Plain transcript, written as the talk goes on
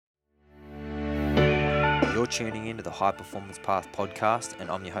You're tuning into the High Performance Path podcast, and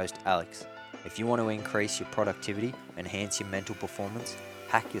I'm your host, Alex. If you want to increase your productivity, enhance your mental performance,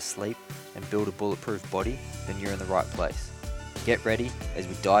 hack your sleep, and build a bulletproof body, then you're in the right place. Get ready as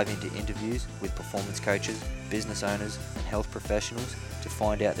we dive into interviews with performance coaches, business owners, and health professionals to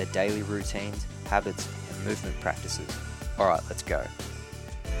find out their daily routines, habits, and movement practices. All right, let's go.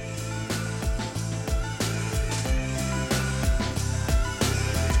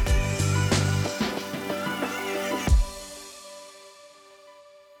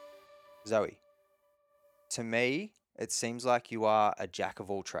 Zoe, to me, it seems like you are a jack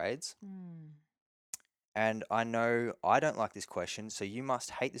of all trades. And I know I don't like this question, so you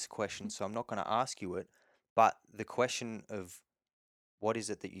must hate this question, so I'm not going to ask you it. But the question of what is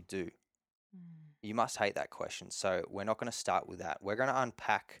it that you do? You must hate that question. So we're not going to start with that. We're going to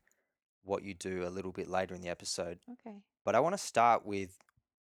unpack what you do a little bit later in the episode. Okay. But I want to start with,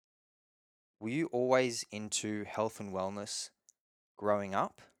 were you always into health and wellness growing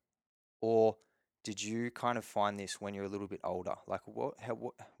up? Or did you kind of find this when you're a little bit older? Like what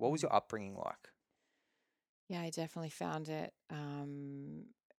was your upbringing like? Yeah, I definitely found it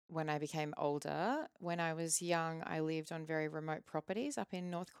when I became older. When I was young, I lived on very remote properties up in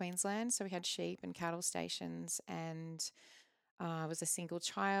North Queensland. So we had sheep and cattle stations, and I was a single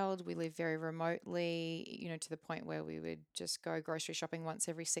child. We lived very remotely, to the point where we would just go grocery shopping once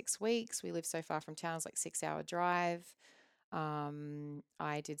every 6 weeks. We lived so far from town, it's like 6 hour drive.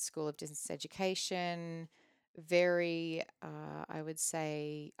 I did School of Distance Education, very, I would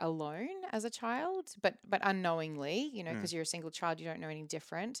say, alone as a child, but unknowingly, because you're a single child, you don't know any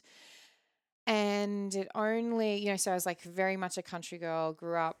different. And it only, so I was like very much a country girl,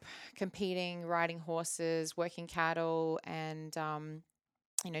 grew up competing, riding horses, working cattle, and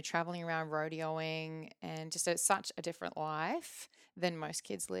traveling around rodeoing, and just such a different life than most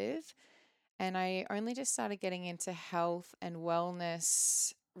kids live. And I only just started getting into health and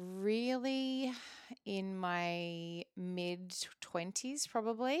wellness really in my mid 20s,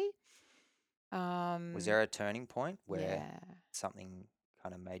 probably. Was there a turning point where Yeah. something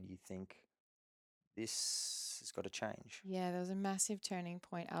kind of made you think this has got to change? Yeah, there was a massive turning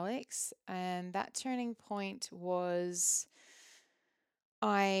point, Alex. And that turning point was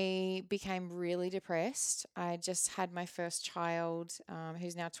I became really depressed. I just had my first child,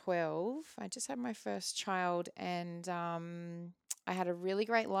 who's now 12. I just had my first child, and I had a really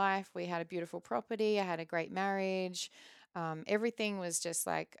great life. We had a beautiful property. I had a great marriage. Everything was just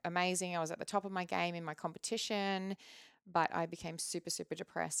like amazing. I was at the top of my game in my competition, but I became super, super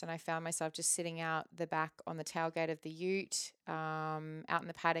depressed. And I found myself just sitting out the back on the tailgate of the ute, out in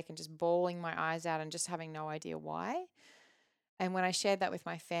the paddock, and just bawling my eyes out and just having no idea why. And when I shared that with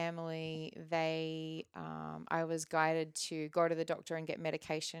my family, I was guided to go to the doctor and get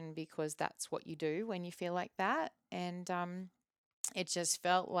medication because that's what you do when you feel like that. And it just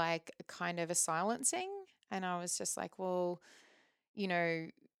felt like a kind of a silencing. And I was just like, well, you know,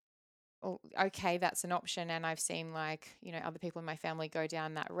 okay, that's an option. And I've seen other people in my family go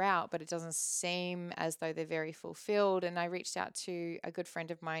down that route, but it doesn't seem as though they're very fulfilled. And I reached out to a good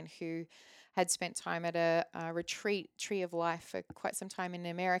friend of mine who had spent time at a retreat, Tree of Life, for quite some time in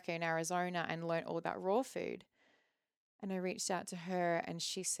America, in Arizona, and learned all about raw food. And I reached out to her, and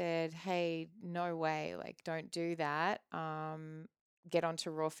she said, hey, no way, like, don't do that. Get onto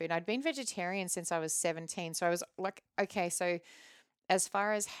raw food. I'd been vegetarian since I was 17. So I was like, okay, so as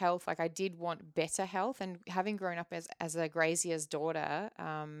far as health, like I did want better health, and having grown up as a grazier's daughter,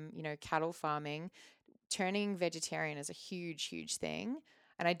 cattle farming, turning vegetarian is a huge, huge thing.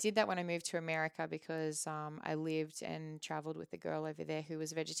 And I did that when I moved to America because I lived and traveled with a girl over there who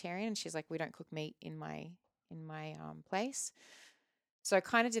was vegetarian, and she's like, we don't cook meat in my place. So I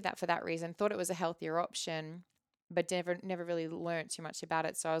kind of did that for that reason. Thought it was a healthier option, but never really learned too much about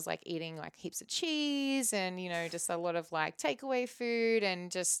it. So I was like eating like heaps of cheese and just a lot of like takeaway food,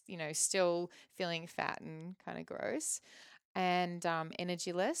 and just still feeling fat and kind of gross and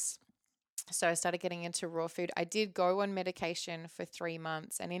energyless. So I started getting into raw food. I did go on medication for 3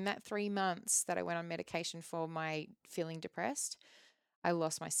 months, and in that 3 months that I went on medication for my feeling depressed, I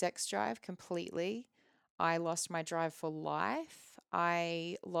lost my sex drive completely. I lost my drive for life.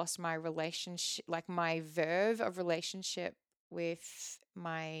 I lost my relationship, like my verve of relationship with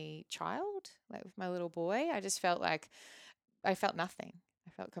my child, like with my little boy. I just felt like I felt nothing.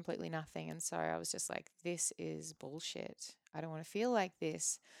 I felt completely nothing. And so I was just like, this is bullshit. I don't want to feel like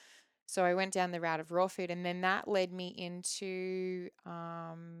this. So I went down the route of raw food, and then that led me into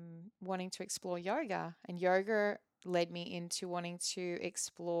wanting to explore yoga, and yoga led me into wanting to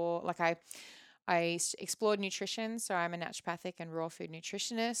explore. Like I explored nutrition. So I'm a naturopathic and raw food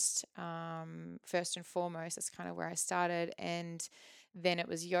nutritionist. First and foremost, that's kind of where I started. And then it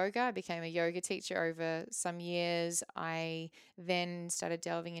was yoga. I became a yoga teacher over some years. I then started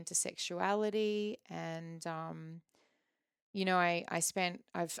delving into sexuality and I've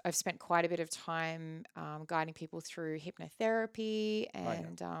spent quite a bit of time guiding people through hypnotherapy, Oh yeah.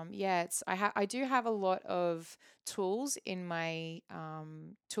 and I do have a lot of tools in my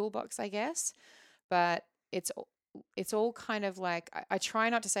toolbox, I guess, but it's all kind of like I try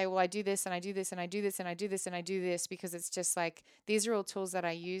not to say, well, I do this and I do this and I do this and I do this and I do this, because it's just like these are all tools that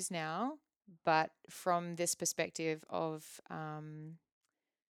I use now, but from this perspective of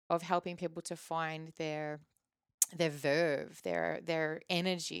helping people to find their verve, their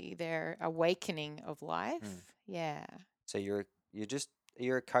energy, their awakening of Mm. life. Yeah. So you're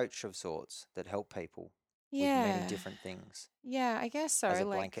a coach of sorts that help people with many Yeah. different things Yeah, I guess as so. a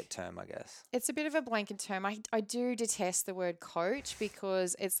blanket Like term, I guess. it's a bit of a blanket term. I do detest the word coach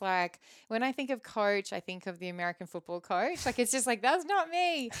because it's like when I think of coach, I think of the American football coach. Like it's just like that's not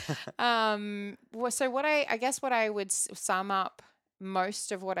me. So I guess what I would sum up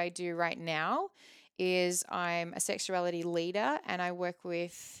most of what I do right now is I'm a sexuality leader and I work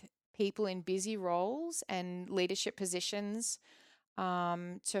with people in busy roles and leadership positions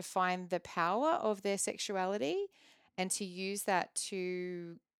to find the power of their sexuality and to use that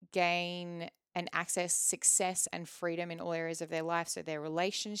to gain and access success and freedom in all areas of their life. So, their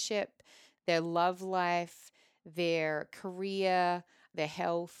relationship, their love life, their career, their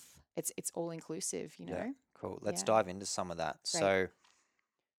health. It's all inclusive, you Yeah, know? cool. Let's Yeah, dive into some of that. great. So,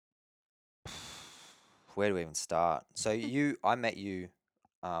 where do we even start? I met you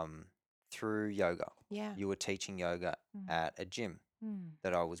um, through yoga. Yeah. You were teaching yoga Mm, at a gym mm,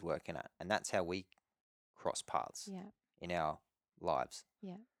 that I was working at, and that's how we cross paths yeah, in our lives.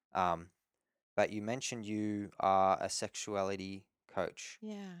 yeah, Um, but you mentioned you are a sexuality coach.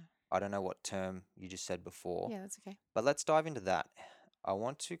 yeah. I don't know what term you just said before, Yeah, that's okay. but let's dive into that. I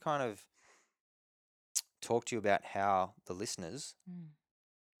want to kind of talk to you about how the listeners Mm,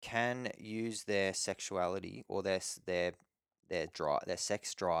 can use their sexuality or their drive, their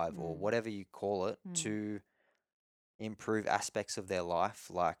sex drive, or mm, whatever you call it, mm, to improve aspects of their life,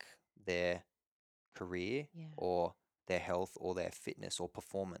 like their career yeah. or their health or their fitness or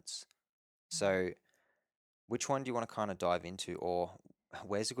performance. Mm. So, which one do you want to kind of dive into, or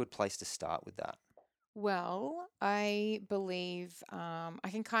where's a good place to start with that? Well, I believe I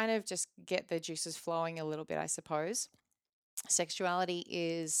can kind of just get the juices flowing a little bit, I suppose. Sexuality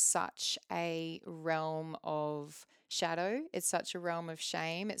is such a realm of shadow. It's such a realm of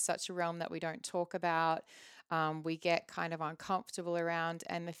shame. It's such a realm that we don't talk about. We get kind of uncomfortable around.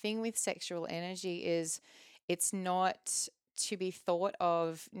 And the thing with sexual energy is it's not to be thought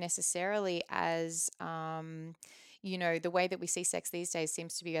of necessarily as, the way that we see sex these days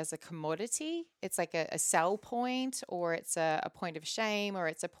seems to be as a commodity. It's like a sell point, or it's a point of shame, or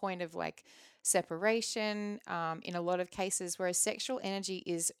it's a point of like separation in a lot of cases, whereas sexual energy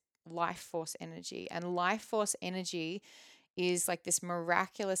is life force energy. And life force energy is like this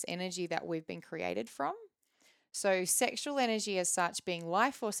miraculous energy that we've been created from. So, sexual energy as such being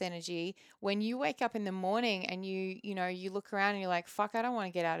life force energy, when you wake up in the morning and you look around and you're like, fuck, I don't want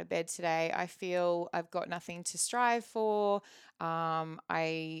to get out of bed today. I feel I've got nothing to strive for.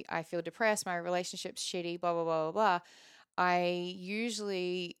 I feel depressed. My relationship's shitty, blah, blah, blah, blah, blah. I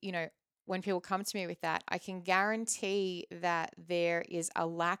usually, when people come to me with that, I can guarantee that there is a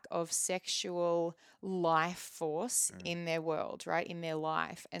lack of sexual life force Mm, in their world, right? In their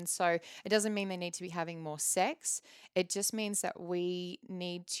life. And so it doesn't mean they need to be having more sex. It just means that we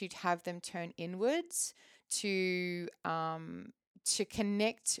need to have them turn inwards to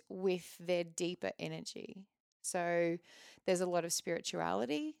connect with their deeper energy. So there's a lot of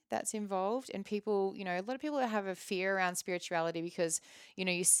spirituality that's involved, and people, a lot of people have a fear around spirituality because,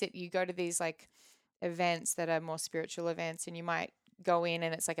 you go to these like events that are more spiritual events, and you might go in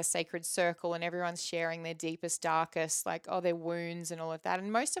and it's like a sacred circle and everyone's sharing their deepest, darkest, like, oh, their wounds and all of that.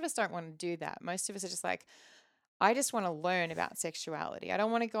 And most of us don't want to do that. Most of us are just like, I just want to learn about sexuality. I don't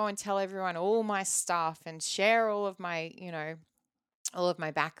want to go and tell everyone all my stuff and share all of my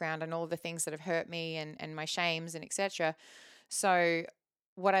background and all of the things that have hurt me and my shames and etc. So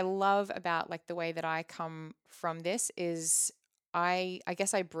what I love about like the way that I come from this is I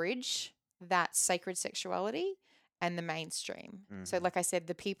guess I bridge that sacred sexuality and the mainstream. So mm-hmm. like I said,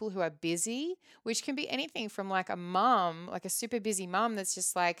 the people who are busy, which can be anything from like a mum, like a super busy mum that's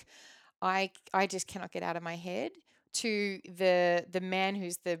just like I just cannot get out of my head, to the man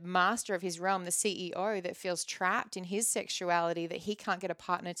who's the master of his realm, the CEO, that feels trapped in his sexuality, that he can't get a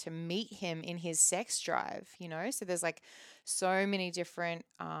partner to meet him in his sex drive, you know? So there's like so many different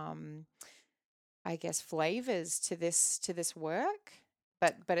I guess flavors to this work.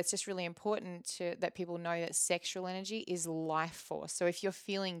 But it's just really important to that people know that sexual energy is life force. So if you're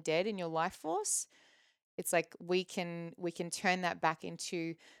feeling dead in your life force, it's like we can turn that back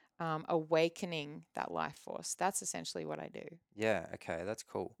into awakening that life force. That's essentially what I do. Yeah, okay, that's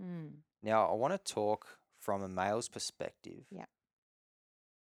cool. Mm. Now, I want to talk from a male's perspective, Yeah,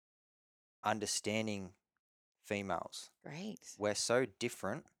 understanding females. great. We're so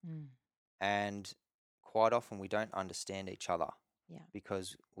different, Mm. and quite often we don't understand each other Yeah.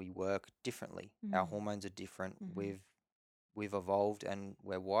 because we work differently. Our Mm. hormones are different. Hmm. We've evolved and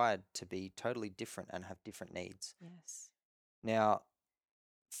we're wired to be totally different and have different needs. Yes. Now,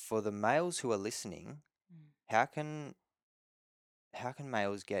 for the males who are listening, Mm. how can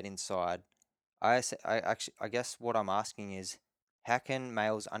males get inside? I guess what I'm asking is, how can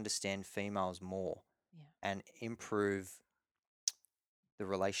males understand females more Yeah. and improve the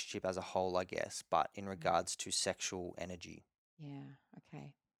relationship as a whole, I guess, but in Mm. regards to sexual energy? Yeah.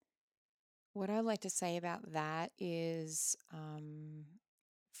 Okay. What I like to say about that is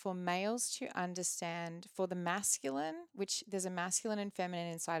for males to understand, for the masculine, which there's a masculine and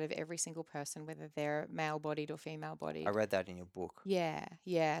feminine inside of every single person, whether they're male bodied or female I bodied. read that in your book. Yeah,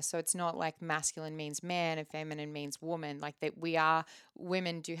 yeah. So it's not like masculine means man and feminine means woman. Like that we are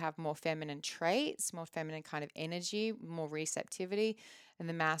women do have more feminine traits, more feminine kind of energy, more receptivity. And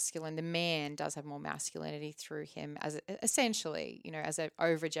the masculine, the man does have more masculinity through him as essentially, you know, as an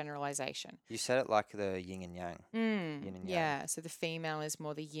overgeneralization. You said it like the yin and yang. Yin and yang. Yeah. So the female is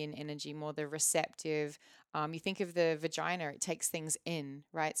more the yin energy, more the receptive. You think of the vagina, it takes things in,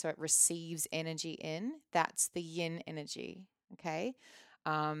 right? So it receives energy in. That's the yin energy. Okay.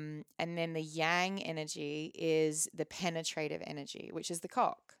 And then the yang energy is the penetrative energy, which is the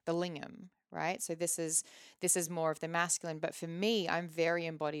cock, the lingam, right? So this is more of the masculine. But for me, I'm very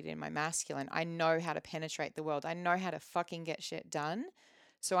embodied in my masculine. I know how to penetrate the world. I know how to fucking get shit done.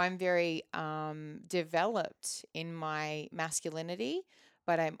 So I'm very developed in my masculinity,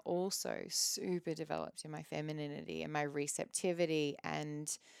 but I'm also super developed in my femininity and my receptivity.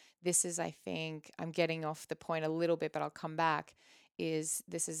 And this is, I think, I'm getting off the point a little bit, but I'll come back. Is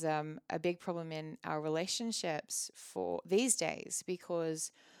this is a big problem in our relationships for these days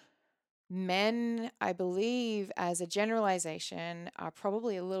because men, I believe, as a generalization, are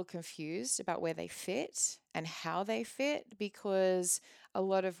probably a little confused about where they fit and how they fit because a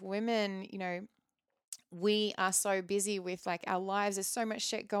lot of women, you know, we are so busy with like our lives, there's so much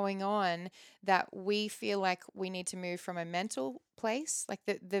shit going on that we feel like we need to move from a mental place. Like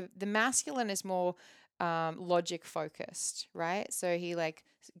the masculine is more logic focused, right? So he like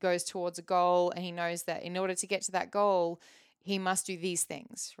goes towards a goal and he knows that in order to get to that goal, he must do these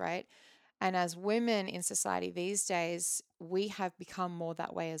things, right? And as women in society these days, we have become more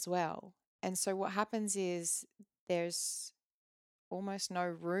that way as well. And so what happens is there's almost no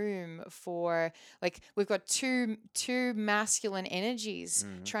room for like we've got two masculine energies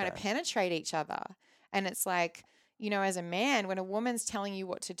trying to Okay. penetrate each other. And it's like, you know, as a man, when a woman's telling you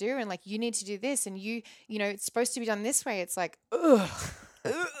what to do and like you need to do this and you know, it's supposed to be done this way, it's like, ugh,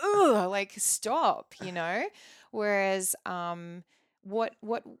 like stop, you know? Whereas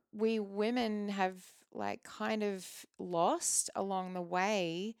what we women have like kind of lost along the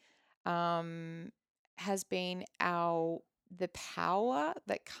way um has been our the power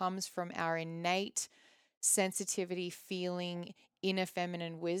that comes from our innate sensitivity, feeling, inner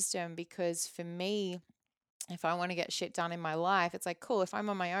feminine wisdom. Because for me, if I want to get shit done in my life, it's like cool. If I'm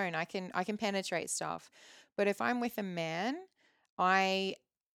on my own, I can penetrate stuff. But if I'm with a man, I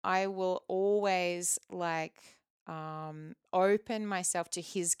I will always like open myself to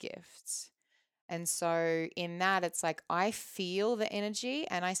his gifts. And so in that, it's like I feel the energy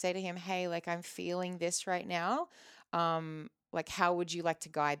and I say to him, hey, like I'm feeling this right now. Like, how would you like to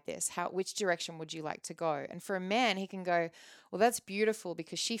guide this? Which direction would you like to go? And for a man, he can go, well, that's beautiful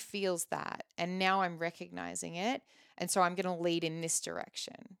because she feels that. And now I'm recognizing it. And so I'm going to lead in this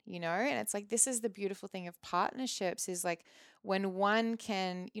direction, you know? And it's like, this is the beautiful thing of partnerships is like when one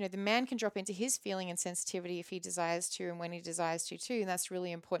can, you know, the man can drop into his feeling and sensitivity if he desires to and when he desires to too. And that's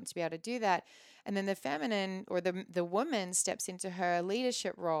really important to be able to do that. And then the feminine or the woman steps into her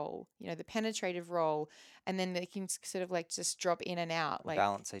leadership role, you know, the penetrative role, and then they can sort of like just drop in and out, like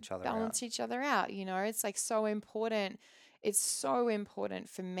Balance each other out. balance each other out, you know. It's like so important. It's so important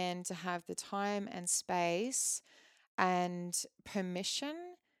for men to have the time and space and permission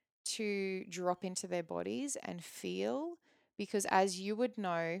to drop into their bodies and feel, because as you would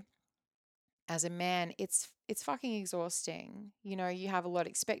know, as a man, it's fucking exhausting. You know, you have a lot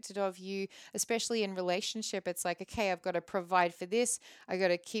expected of you, especially in relationship. It's like, okay, I've got to provide for this. I got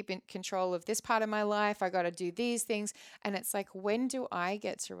to keep in control of this part of my life. I got to do these things. And it's like, when do I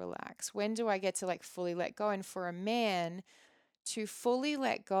get to relax? When do I get to like fully let go? And for a man to fully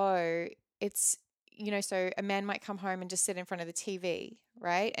let go, it's, you know, so a man might come home and just sit in front of the TV,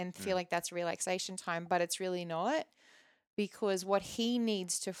 right? And feel Mm. like that's relaxation time, but it's really not, because what he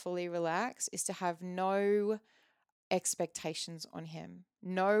needs to fully relax is to have no expectations on him.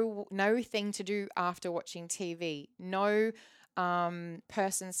 No thing to do after watching TV. No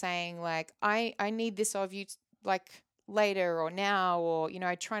person saying like I need this of you like later or now, or you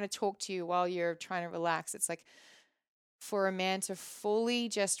know, trying to talk to you while you're trying to relax. It's like, for a man to fully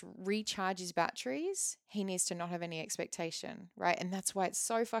just recharge his batteries, he needs to not have any expectation, right? And that's why it's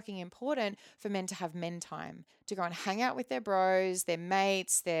so fucking important for men to have men time, to go and hang out with their bros, their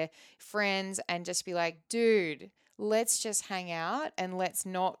mates, their friends, and just be like, dude, let's just hang out and let's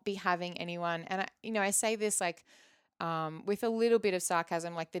not be having anyone. And I say this like with a little bit of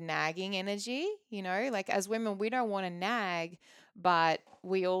sarcasm, like the nagging energy, you know, like as women, we don't want to nag, but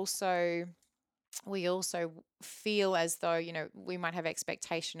we also feel as though, you know, we might have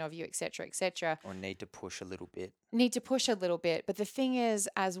expectation of you, etc., etc. Or need to push a little bit. Need to push a little bit. But the thing is,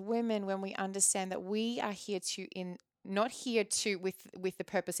 as women, when we understand that we are here to not here to with the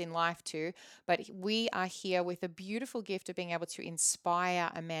purpose in life to, but we are here with a beautiful gift of being able to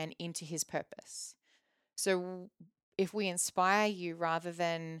inspire a man into his purpose. So if we inspire you rather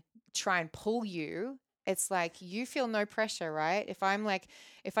than try and pull you, it's like you feel no pressure, right? If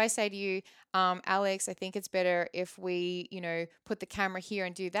I say to you, Alex, I think it's better if we, you know, put the camera here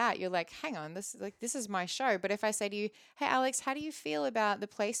and do that, you're like, hang on, this is my show. But if I say to you, hey, Alex, how do you feel about the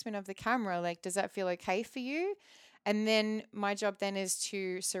placement of the camera? Like, does that feel okay for you? And then my job then is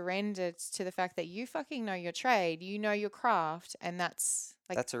to surrender to the fact that you fucking know your trade, you know your craft, and that's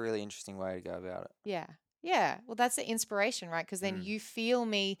like, That's a really interesting way to go about it. yeah. Yeah. Well, that's the inspiration, right? Because then Mm. you feel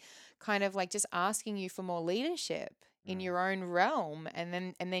me kind of like just asking you for more leadership in Mm. your own realm. And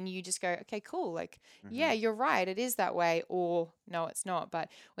then you just go, okay, cool. Like, yeah, Mm-hmm. you're right. It is that way. Or no, it's not.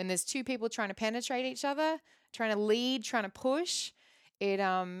 But when there's two people trying to penetrate each other, trying to lead, trying to push,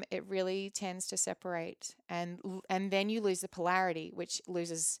 it really tends to separate. And then you lose the polarity, which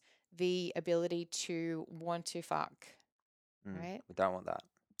loses the ability to want to fuck. Mm. Right? We don't want that.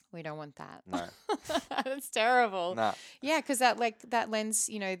 We don't want that. No. That's terrible. Nah. Yeah, because that lends,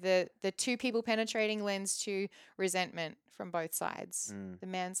 you know, the two people penetrating lends to resentment from both sides. Mm. The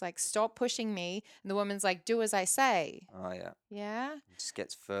man's like, stop pushing me, and the woman's like, do as I say. Oh yeah. Yeah, It just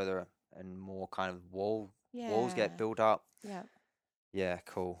gets further and more kind of walls yeah, get built up. yeah. Yeah,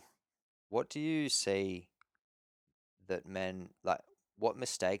 cool. What do you see that men like? What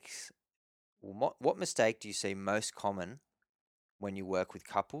mistakes? What mistake do you see most common when you work with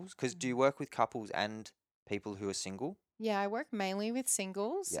couples? Because do you work with couples and people who are single? Yeah, I work mainly with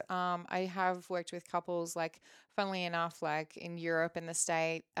singles. Yeah. I have worked with couples, like, funnily enough, like in Europe and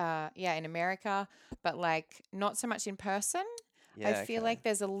the in America, but like not so much in person. I Yeah. feel Okay. like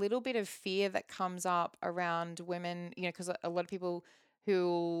there's a little bit of fear that comes up around women, you know, because a lot of people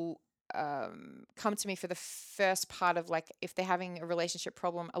who come to me for the first part of like if they're having a relationship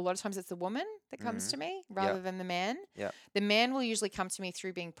problem, a lot of times it's the woman that comes Mm-hmm. to me Yeah. rather than the man. Yeah. The man will usually come to me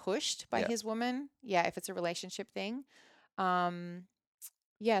through being pushed by Yeah. his woman. Yeah, if it's a relationship thing. Um,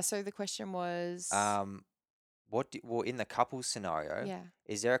 yeah, so the question was, Um. Well, in the couples scenario, yeah.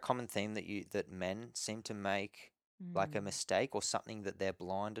 is there a common theme that men seem to make like a Mm, mistake or something that they're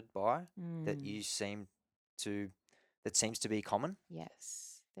blinded by that mm, you seem to that seems to be common?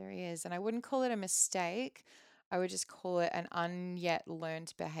 yes, there is. And I wouldn't call it a mistake. I would just call it an unyet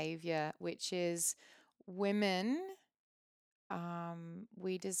learned behavior, which is women,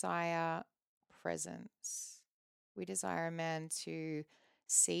 we desire presence. We desire a man to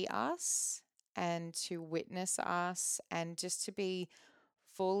see us and to witness us and just to be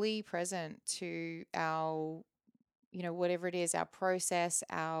fully present to our, you know, whatever it is, our process,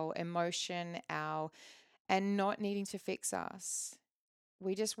 our emotion, and not needing to fix us.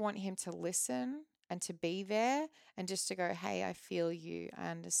 We just want him to listen and to be there and just to go, hey, I feel you. I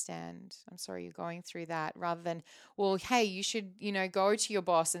understand. I'm sorry you're going through that. Rather than, well, hey, you should, you know, go to your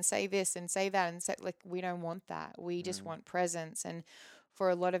boss and say this and say that and say, like, we don't want that. We just Mm. want presence. And for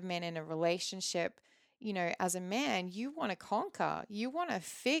a lot of men in a relationship, as a man, you want to conquer, you want to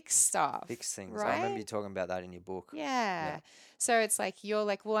fix stuff, Fix things. I remember right? you talking about that in your book. Yeah. Yeah. So it's like you're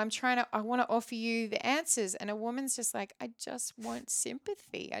like, well, I want to offer you the answers. And a woman's just like, I just want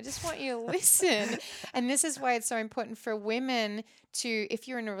sympathy. I just want you to listen. And this is why it's so important for women to, if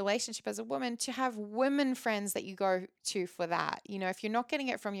you're in a relationship as a woman, to have women friends that you go to for that. If you're not getting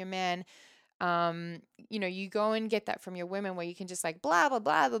it from your man, um, you go and get that from your women where you can just like blah blah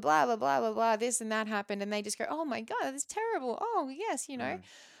blah blah blah blah blah blah blah. This and that happened, and they just go, "Oh my god, that's terrible." Oh yes. Mm.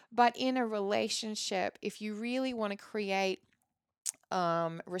 But in a relationship, if you really want to create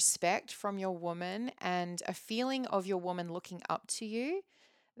respect from your woman and a feeling of your woman looking up to you,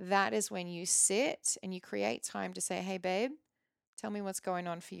 that is when you sit and you create time to say, "Hey, babe, tell me what's going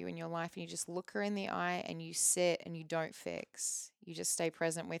on for you in your life." And you just look her in the eye and you sit and you don't fix. You just stay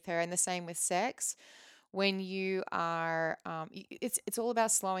present with her. And the same with sex. When you are, it's all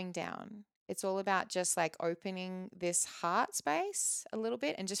about slowing down. It's all about just like opening this heart space a little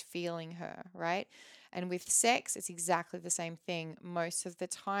bit and just feeling her, right? And with sex, it's exactly the same thing. Most of the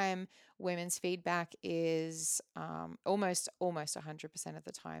time, women's feedback is almost 100% of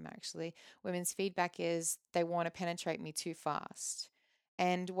the time, actually. Women's feedback is they want to penetrate me too fast.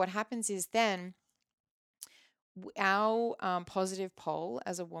 And what happens is then our positive pole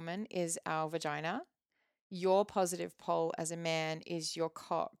as a woman is our vagina. Your positive pole as a man is your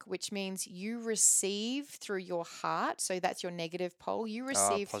cock, which means you receive through your heart. So that's your negative pole. You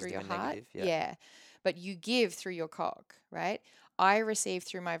receive through Positive your and heart. negative. Yeah. Yeah. But you give through your cock, right? I receive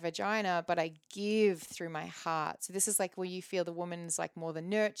through my vagina, but I give through my heart. So this is like where you feel the woman's like more the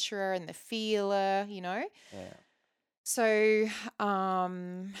nurturer and the feeler. Yeah. So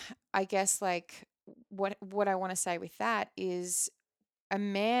I guess like what I want to say with that is a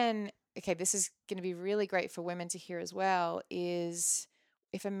man, okay, this is going to be really great for women to hear as well, is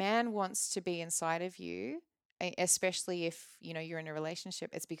if a man wants to be inside of you, especially if, you're in a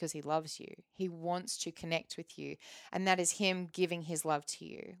relationship, it's because he loves you. He wants to connect with you. And that is him giving his love to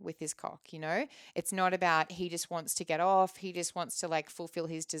you with his cock. It's not about he just wants to get off. He just wants to like fulfill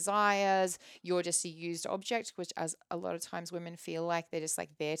his desires. You're just a used object, which as a lot of times women feel like they're just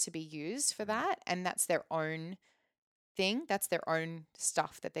like there to be used for Mm. that. And that's their own thing. That's their own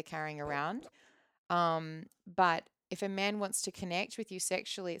stuff that they're carrying around. But if a man wants to connect with you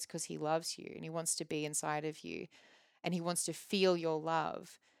sexually, it's because he loves you and he wants to be inside of you and he wants to feel your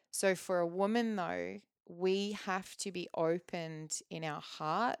love. So for a woman, though, we have to be opened in our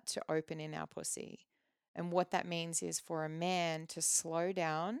heart to open in our pussy. And what that means is for a man to slow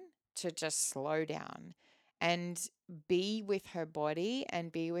down, to just slow down and be with her body and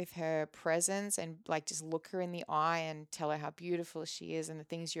be with her presence and like just look her in the eye and tell her how beautiful she is and the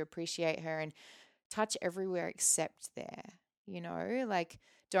things you appreciate her and touch everywhere except there. Like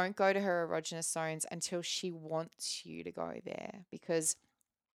don't go to her erogenous zones until she wants you to go there, because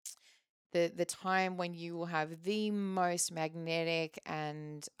the time when you will have the most magnetic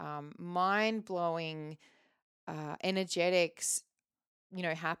and mind-blowing energetics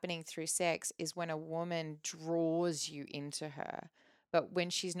happening through sex is when a woman draws you into her. But when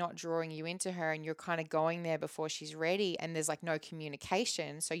she's not drawing you into her and you're kind of going there before she's ready and there's like no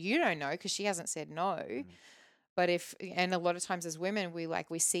communication, so you don't know because she hasn't said no. Mm. But and a lot of times as women,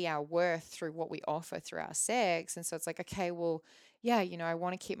 we see our worth through what we offer through our sex. And so it's like, okay, well, yeah, I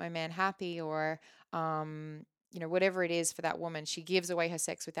want to keep my man happy or, whatever it is for that woman, she gives away her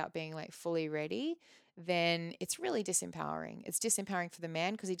sex without being like fully ready. Then it's really disempowering. It's disempowering for the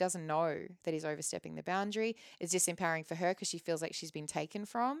man because he doesn't know that he's overstepping the boundary. It's disempowering for her because she feels like she's been taken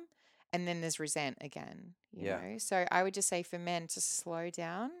from. And then there's resent again, Yeah. So I would just say for men to slow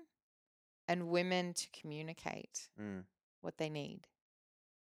down and women to communicate Mm. what they need.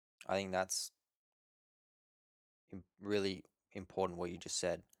 I think that's really important what you just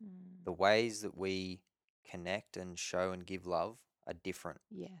said. Mm. The ways that we connect and show and give love are different.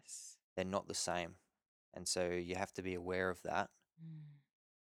 Yes. They're not the same. And so you have to be aware of that Mm.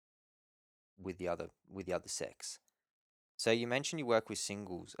 with the other sex. So you mentioned you work with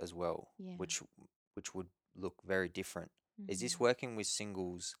singles as well, Yeah. which would look very different. Is this Mm. working with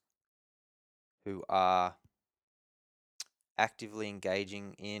singles who are actively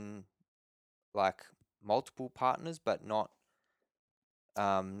engaging in like multiple partners but not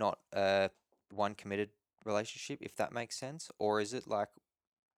one committed relationship, if that makes sense? Or is it like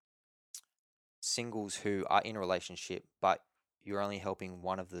singles who are in a relationship but you're only helping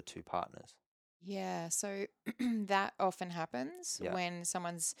one of the two partners? Yeah. So that often happens Yeah. when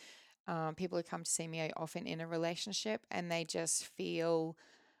people who come to see me are often in a relationship and they just feel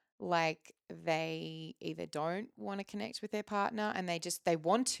like they either don't want to connect with their partner and they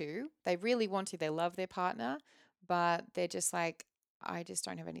really want to, they love their partner, but they're just like, I just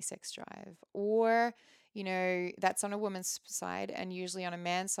don't have any sex drive. Or, that's on a woman's side. And usually on a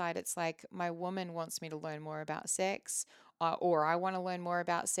man's side, it's like, my woman wants me to learn more about sex, or I want to learn more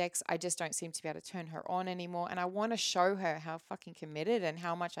about sex. I just don't seem to be able to turn her on anymore. And I want to show her how fucking committed and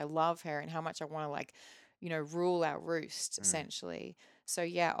how much I love her and how much I want to, like, rule our roost, Mm. essentially. So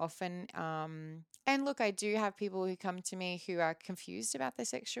yeah, often, and look, I do have people who come to me who are confused about their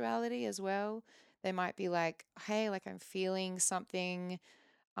sexuality as well. They might be like, hey, like I'm feeling something,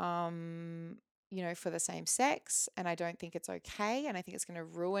 um, for the same sex, and I don't think it's okay, and I think it's going to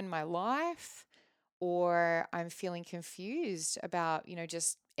ruin my life. Or I'm feeling confused about,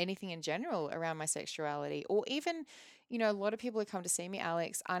 just anything in general around my sexuality. Or even, a lot of people who come to see me,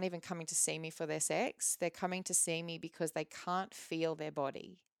 Alex, aren't even coming to see me for their sex. They're coming to see me because they can't feel their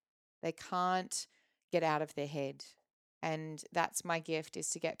body. They can't get out of their head. And that's my gift, is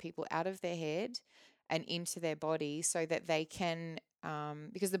to get people out of their head and into their body so that they can,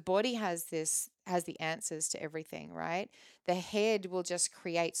 because the body has the answers to everything, right? The head will just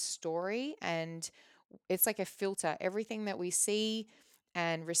create story, and it's like a filter. Everything that we see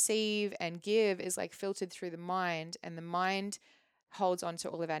and receive and give is like filtered through the mind, and the mind holds on to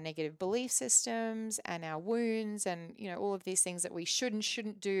all of our negative belief systems and our wounds, and all of these things that we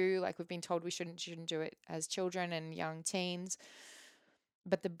shouldn't do, like we've been told we shouldn't do it as children and young teens.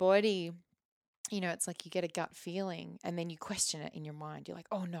 But the body, it's like you get a gut feeling and then you question it in your mind. You're like,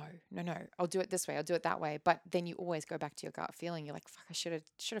 oh no, no, no, I'll do it this way, I'll do it that way. But then you always go back to your gut feeling. You're like, fuck, I should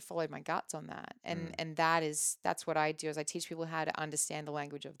have followed my guts on that. And Mm. and that's what I do, is I teach people how to understand the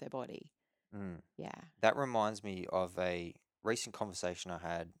language of their body. Mm. Yeah. That reminds me of a recent conversation I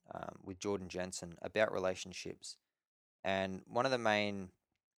had with Jordan Jensen about relationships. And one of the main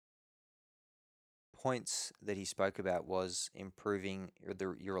points that he spoke about was improving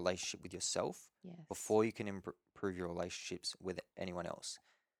your relationship with yourself Yes. before you can improve your relationships with anyone else.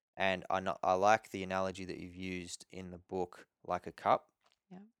 And I like the analogy that you've used in the book, like a cup.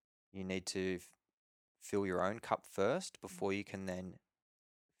 Yeah. You need to fill your own cup first Mm. before you can then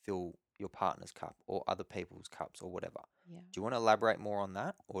fill your partner's cup or other people's cups or whatever. Yeah. Do you want to elaborate more on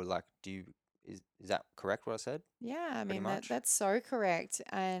that, or like, is that correct what I said? Yeah, I Pretty mean much. that's so correct.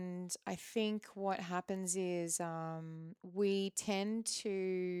 And I think what happens is, we tend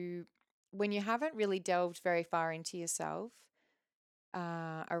to, when you haven't really delved very far into yourself,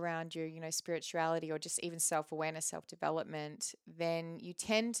 around your, spirituality, or just even self awareness, self development, then you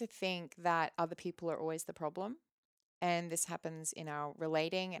tend to think that other people are always the problem. And this happens in our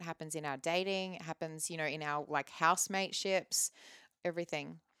relating, it happens in our dating, it happens, in our like housemates,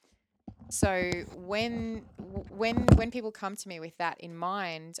 everything. So when people come to me with that in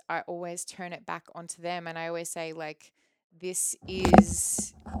mind, I always turn it back onto them, and I always say, like, this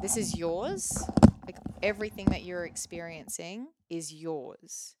is yours. Like, everything that you're experiencing is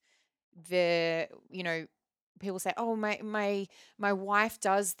yours. The People say, oh, my wife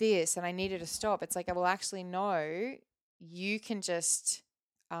does this and I need her to stop. It's like, well, actually, no, you can just,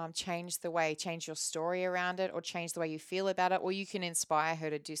 change your story around it, or change the way you feel about it, or you can inspire her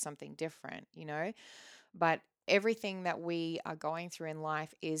to do something different. But everything that we are going through in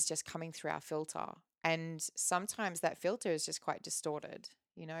life is just coming through our filter. And sometimes that filter is just quite distorted.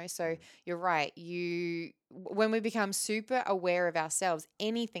 So Mm. you're right. When we become super aware of ourselves,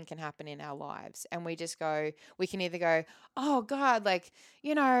 anything can happen in our lives. And we can either go, oh God, like,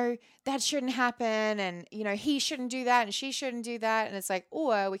 that shouldn't happen. And, he shouldn't do that and she shouldn't do that. And it's like,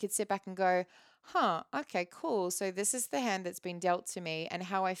 or we could sit back and go, huh, okay, cool. So this is the hand that's been dealt to me. And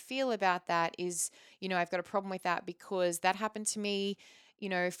how I feel about that is, I've got a problem with that because that happened to me,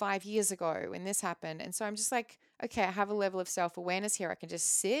 5 years ago when this happened. And so I'm just like, okay, I have a level of self awareness here. I can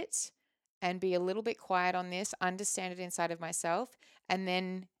just sit and be a little bit quiet on this, understand it inside of myself, and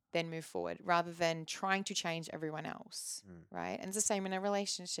then move forward, rather than trying to change everyone else. Mm. Right. And it's the same in a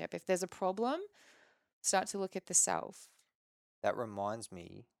relationship. If there's a problem, start to look at the self. That reminds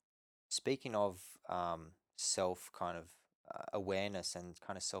me, speaking of self kind of awareness and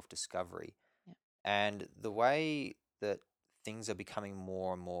kind of self discovery, Yeah. and the way that things are becoming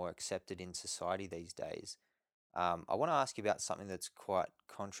more and more accepted in society these days, I want to ask you about something that's quite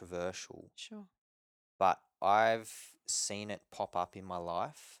controversial, Sure. but I've seen it pop up in my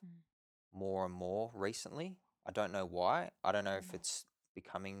life Mm. more and more recently. I don't know why. I don't know if Mm. it's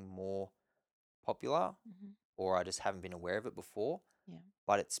becoming more popular Mhm. or I just haven't been aware of it before, Yeah.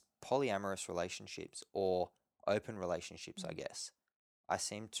 but it's polyamorous relationships or open relationships, I Mm. guess. I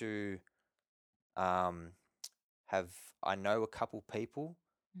seem to um, have, I know a couple people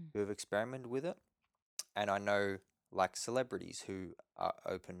Mm. who have experimented with it, and I know like celebrities who are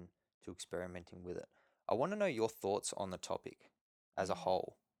open to experimenting with it. I want to know your thoughts on the topic as a Mm.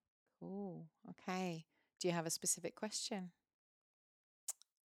 whole. Cool. Okay. Do you have a specific question?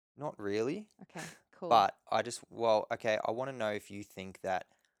 Not really, Okay, cool. but I just, well, okay, I want to know if you think that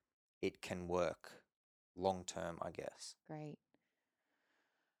it can work long term, I guess. Great.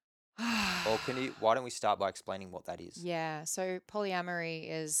 Or why don't we start by explaining what that is? Yeah, so polyamory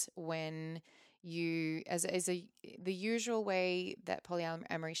is when you, the usual way that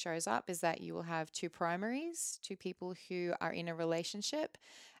polyamory shows up is that you will have two primaries, two people who are in a relationship,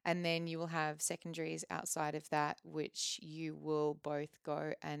 and then you will have secondaries outside of that, which you will both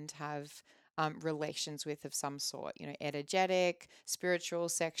go and have relations with of some sort, energetic, spiritual,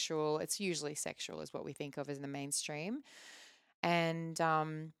 sexual. It's usually sexual, is what we think of as the mainstream. And,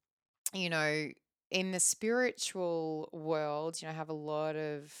 you know, in the spiritual world, I have a lot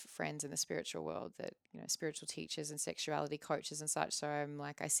of friends in the spiritual world that, spiritual teachers and sexuality coaches and such. So I'm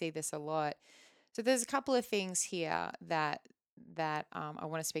like, I see this a lot. So there's a couple of things here that I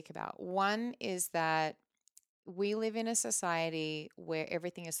want to speak about. One is that we live in a society where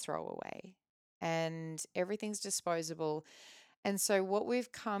everything is throwaway and everything's disposable. And so, what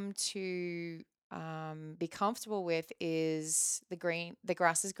we've come to be comfortable with is the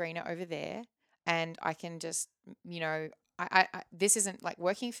grass is greener over there, and I can just, you know, this isn't like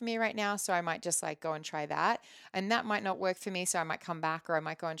working for me right now, so I might just like go and try that, and that might not work for me, so I might come back or I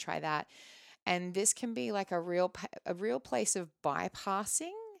might go and try that, and this can be like a real place of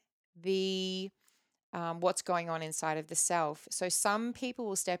bypassing the what's going on inside of the self. So some people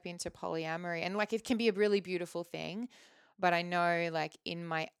will step into polyamory and like it can be a really beautiful thing. But I know, like, in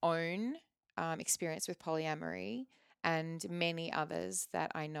my own experience with polyamory and many others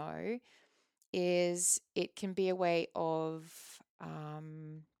that I know, is it can be a way of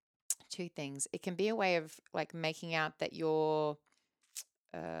two things. It can be a way of like making out that you're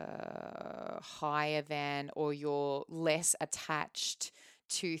higher than or you're less attached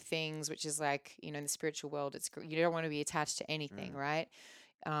to things, which is like, in the spiritual world, you don't want to be attached to anything, Mm, right?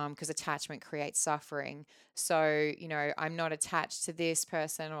 Because attachment creates suffering. So, I'm not attached to this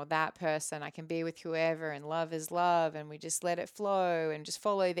person or that person. I can be with whoever, and love is love, and we just let it flow and just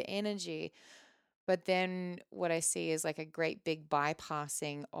follow the energy. But then what I see is like a great big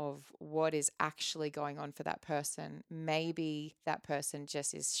bypassing of what is actually going on for that person. Maybe that person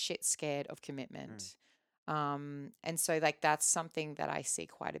just is shit scared of mm, commitment. And so like that's something that I see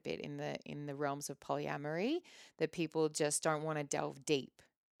quite a bit in the realms of polyamory, that people just don't want to delve deep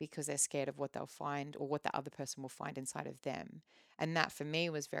because they're scared of what they'll find or what the other person will find inside of them. And that for me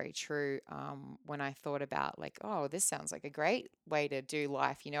was very true when I thought about like, oh, this sounds like a great way to do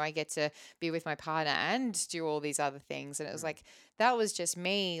life. I get to be with my partner and do all these other things. And it was mm, like that was just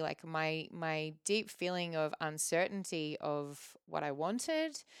me, like my deep feeling of uncertainty of what I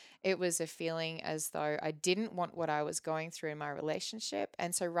wanted. It was a feeling as though I didn't want what I was going through in my relationship.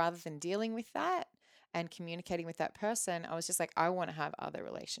 And so rather than dealing with that and communicating with that person, I was just like, I want to have other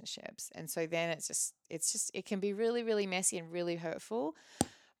relationships. And so then it can be really, really messy and really hurtful.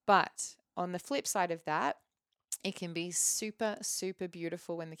 But on the flip side of that, it can be super, super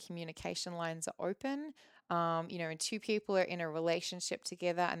beautiful when the communication lines are open. And two people are in a relationship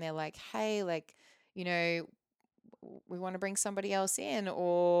together and they're like, hey, like, you know, we want to bring somebody else in,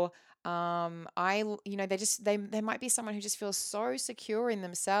 or they might be someone who just feels so secure in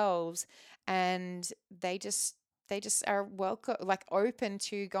themselves, and they just are welcome, like open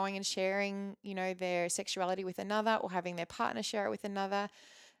to going and sharing, their sexuality with another or having their partner share it with another.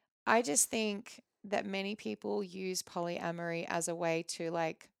 I just think that many people use polyamory as a way to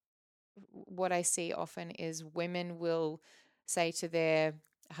like, what I see often is women will say to their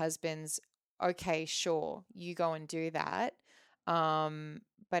husbands, okay, sure, you go and do that. Um,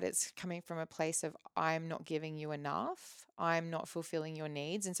 but it's coming from a place of, I'm not giving you enough. I'm not fulfilling your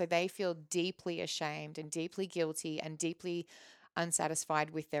needs. And so they feel deeply ashamed and deeply guilty and deeply unsatisfied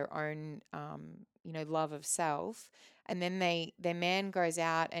with their own, love of self. And then their man goes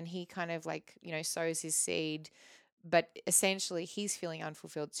out and he kind of like, sows his seed, but essentially he's feeling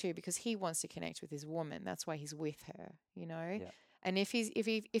unfulfilled too because he wants to connect with his woman. That's why he's with her. yeah. And if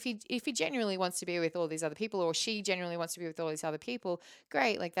he genuinely wants to be with all these other people, or she genuinely wants to be with all these other people,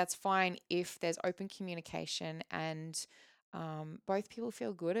 great. Like that's fine if there's open communication and both people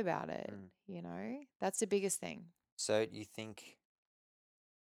feel good about it. Mm. That's the biggest thing. So you think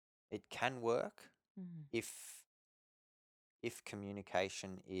it can work Mm. if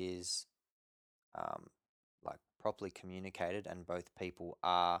communication is um, like properly communicated and both people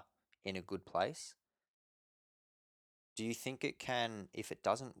are in a good place? do you think it can, if it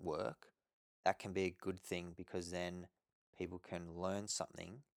doesn't work, that can be a good thing because then people can learn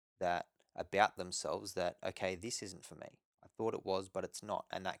something that about themselves that, okay, this isn't for me. I thought it was, but it's not.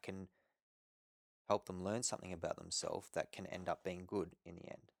 And that can help them learn something about themselves that can end up being good in the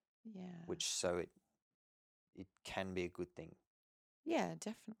end, Yeah. which so it can be a good thing. Yeah,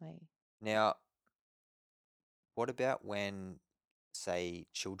 definitely. Now, what about when, say,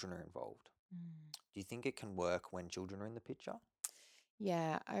 children are involved? Mm. Do you think it can work when children are in the picture?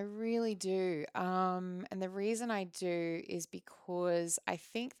 Yeah, I really do. And the reason I do is because I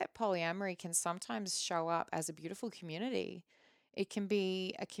think that polyamory can sometimes show up as a beautiful community. It can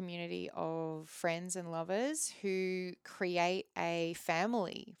be a community of friends and lovers who create a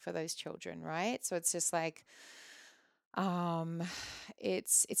family for those children, right? So it's just like um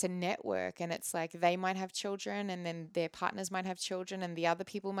it's a network, and it's like they might have children, and then their partners might have children, and the other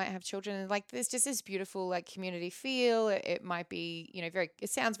people might have children, and like there's just this beautiful like community feel. It might be, very, it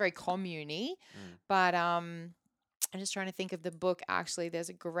sounds very commune-y, Mm. but I'm just trying to think of the book. Actually, there's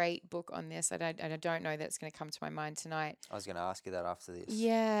a great book on this. I don't know that it's going to come to my mind tonight. I was going to ask you that after this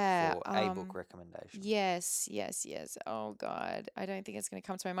Yeah. for a book recommendation. Yes, yes, yes. Oh God, I don't think it's going to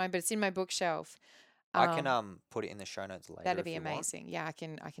come to my mind, but it's in my bookshelf. I can Um, put it in the show notes later That'd if be you want. amazing. Yeah, I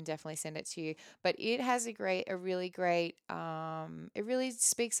can definitely send it to you. But it has a really great it really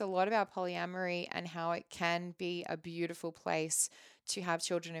speaks a lot about polyamory and how it can be a beautiful place to have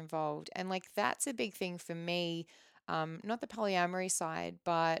children involved. And like that's a big thing for me. Not the polyamory side,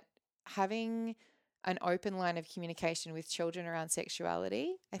 but having an open line of communication with children around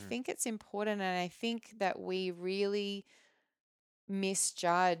sexuality. I Mm. think it's important, and I think that we really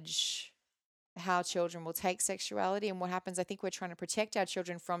misjudge how children will take sexuality and what happens. I think we're trying to protect our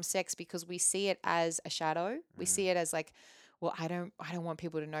children from sex because we see it as a shadow. We Mm. see it as like, well, I don't want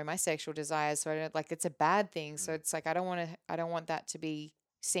people to know my sexual desires, so I don't, like, it's a bad thing. So Mm. it's like I don't want that to be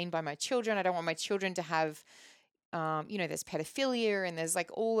seen by my children. I don't want my children to have there's pedophilia and there's like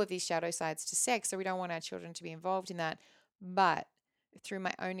all of these shadow sides to sex. So we don't want our children to be involved in that. But through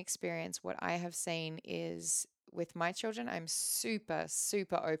my own experience, what I have seen is with my children, I'm super,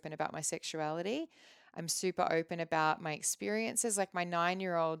 super open about my sexuality. I'm super open about my experiences. Like my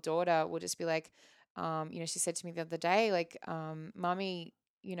 9-year-old daughter will just be like, she said to me the other day, like, Mummy,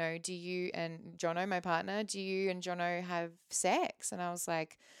 do you and Jono, my partner, do you and Jono have sex? And I was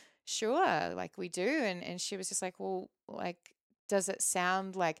like, sure, like we do. And she was just like, well, like, does it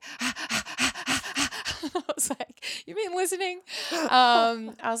sound like I was like, you been listening?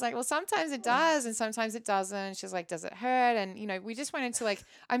 I was like, well, sometimes it does and sometimes it doesn't. She's like, does it hurt? And we just went into like,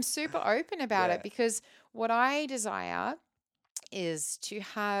 I'm super open about Yeah. it because what I desire is to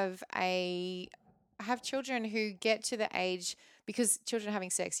have children who get to the age, because children are having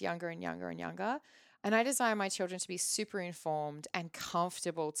sex younger and younger and younger. And I desire my children to be super informed and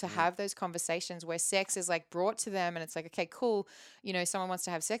comfortable to Mm. have those conversations where sex is like brought to them and it's like, okay, cool, someone wants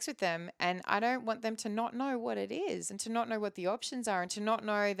to have sex with them. And I don't want them to not know what it is and to not know what the options are and to not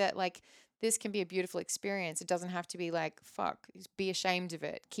know that like this can be a beautiful experience. It doesn't have to be like, fuck, be ashamed of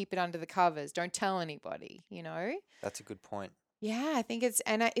it, keep it under the covers, don't tell anybody. That's a good point. Yeah, I think it's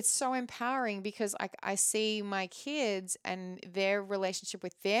so empowering because I see my kids and their relationship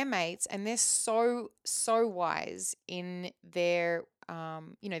with their mates, and they're so, so wise in their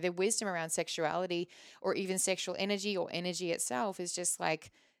wisdom around sexuality or even sexual energy or energy itself is just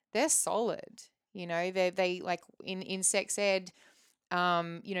like they're solid. They like in sex ed,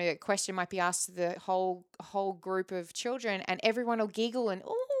 a question might be asked to the whole group of children, and everyone will giggle and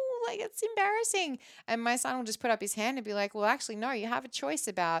oh, like it's embarrassing. And my son will just put up his hand and be like, "Well, actually, no. You have a choice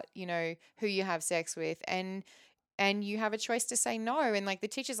about who you have sex with, and you have a choice to say no." And like the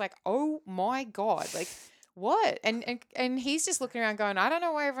teacher's like, "Oh my god, like." What? And he's just looking around going, I don't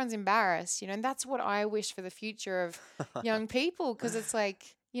know why everyone's embarrassed, and that's what I wish for the future of young people, because it's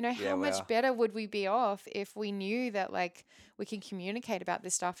like, Yeah, how much well, better would we be off if we knew that like we can communicate about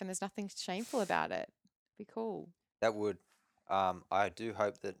this stuff and there's nothing shameful about it. Be cool. that would. I do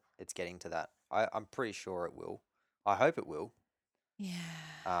hope that it's getting to that. I'm pretty sure it will. I hope it will. Yeah.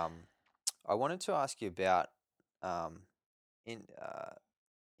 Um, I wanted to ask you about um, in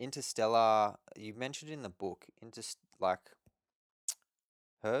interstellar. You mentioned in the book like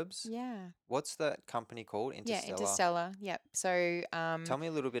herbs. Yeah. What's that company called? Yeah, Interstellar. Interstellar. Yep. So Tell me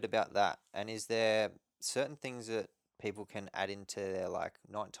a little bit about that. And is there certain things that people can add into their like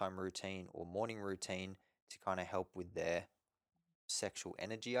nighttime routine or morning routine to kind of help with their sexual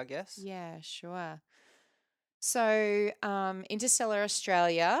energy, I guess? yeah, sure. So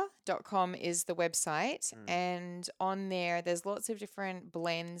interstellaraustralia.com is the website, Mm. and on there's lots of different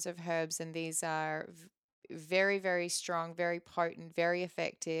blends of herbs, and these are very, very strong, very potent, very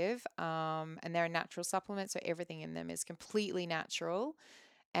effective. And they're a natural supplement, so everything in them is completely natural.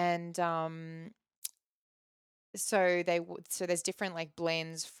 And so there's different like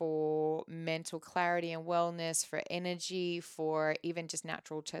blends for mental clarity and wellness, for energy, for even just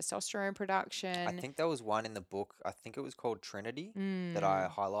natural testosterone I production. think there was one in the book. I think it was called Trinity that I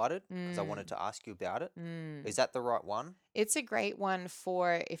Mm, highlighted because I wanted mm, to ask you about it. mm. Is that the right one? It's a great one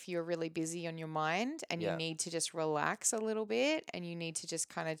for if you're really busy on your mind and you Yeah. need to just relax a little bit and you need to just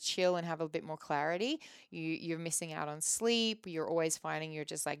kind of chill and have a bit more clarity. You're missing out on sleep. You're always finding you're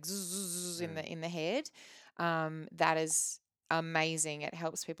just like zzz in Mm. the head. That is amazing. It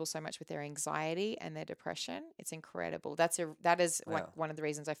helps people so much with their anxiety and their depression. It's incredible. That is like Yeah. one of the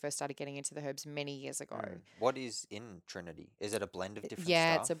reasons I first started getting into the herbs many years ago. Mm. What is in Trinity? Is it a blend of different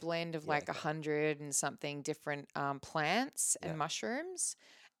Yeah, it's a stuff? blend of Yeah. like a Okay. hundred and something different plants Yeah. and mushrooms,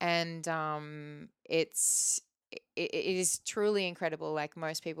 and it is truly incredible. Like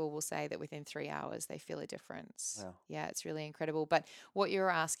most people will say that within 3 hours they feel a difference. Yeah. Yeah, it's really incredible. But what you're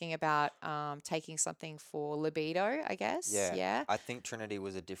asking about taking something for libido, I guess. Yeah. Yeah. I think Trinity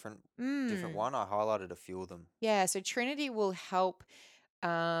was a different Mm. one. I highlighted a few of them. Yeah. So Trinity will help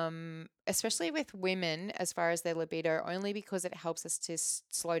especially with women as far as their libido, only because it helps us to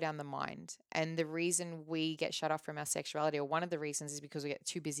slow down the mind. And the reason we get shut off from our sexuality, or one of the reasons, is because we get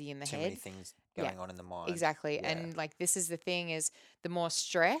too busy in the Too many head. things Yeah, going on in the mind. exactly. Yeah. And like this is the thing is the more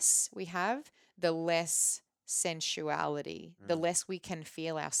stress we have, the less sensuality, the Mm. less we can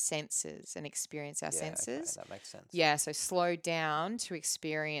feel our senses and experience our Yeah. Okay. senses. That makes sense. Yeah, so slow down to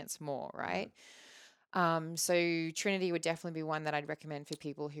experience more, Mm. right? So Trinity would definitely be one that I'd recommend for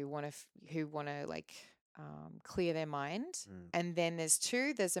people who who want to like clear their mind. Mm. And then there's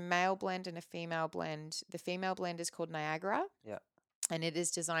two. There's a male blend and a female blend. The female blend is called Niagara, Yeah. and it is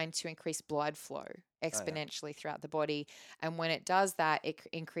designed to increase blood flow Oh yeah. exponentially throughout the body. And when it does that, it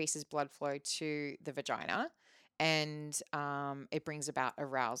increases blood flow to the vagina. And it brings about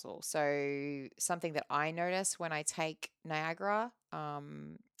arousal. So, something that I notice when I take Niagara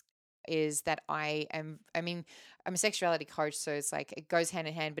is that I mean, I'm a sexuality coach, so it's like it goes hand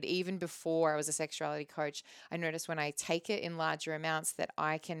in hand. But even before I was a sexuality coach, I noticed when I take it in larger amounts that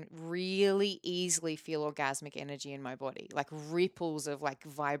I can really easily feel orgasmic energy in my body, like ripples of like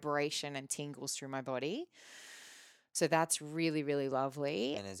vibration and tingles through my body. So that's really, really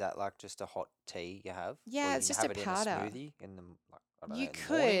lovely. And is that like just a hot tea you have, or Yeah, you it's can just a have it in a powder. smoothie in the like I don't know in the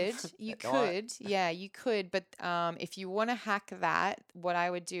morning, You at night? could, yeah, you could. But if you want to hack that, what I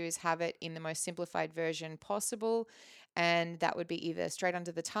would do is have it in the most simplified version possible. And that would be either straight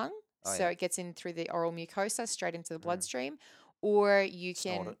under the tongue, Oh so yeah. it gets in through the oral mucosa straight into the Mm. bloodstream, or you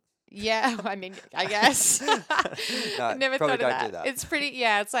Snort can, it. yeah, I mean, I guess. I No, never probably thought of don't do that. that. It's pretty,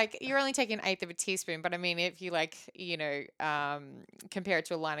 yeah, it's like you're only taking an eighth of a teaspoon, but I mean, if you like, compare it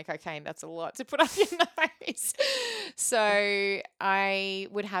to a line of cocaine, that's a lot to put up your nose. So I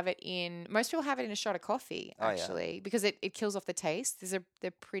would have it in, most people have it in a shot of coffee Oh yeah. actually, because it kills off the taste.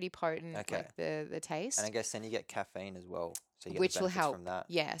 They're pretty potent, Okay. like the And I taste, guess then you get caffeine as well, so you get the which will benefits from help. that.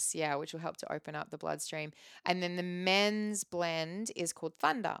 Yes, yeah, which will help to open up the bloodstream. And then the men's blend is called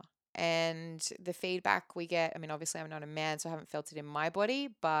Thunder. And the feedback we get, I mean, obviously I'm not a man, so I haven't felt it in my body,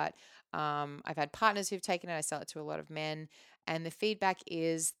 but I've had partners who've taken it. I sell it to a lot of men. And the feedback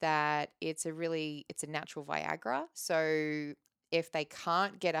is that it's a natural Viagra. So if they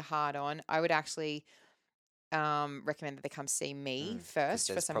can't get a hard on, I would actually recommend that they come see me Because first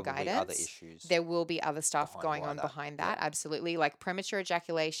for there's some probably other guidance. issues There will be other stuff behind going why on that. behind Yeah. that, absolutely. Like premature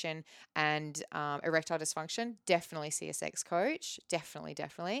ejaculation and erectile dysfunction, definitely see a sex coach. Definitely,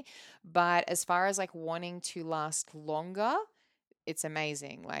 definitely. But as far as like wanting to last longer, it's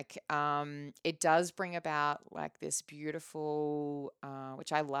amazing. Like, it does bring about like this beautiful,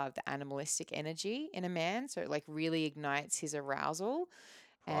 which I love, the animalistic energy in a man. So it like really ignites his arousal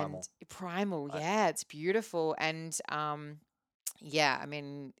and Primal. primal. I, Yeah, it's beautiful. And yeah, I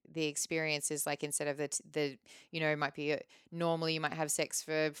mean, the experience is like instead of it might be normally you might have sex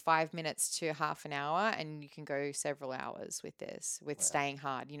for 5 minutes to half an hour, and you can go several hours with this, with yeah. staying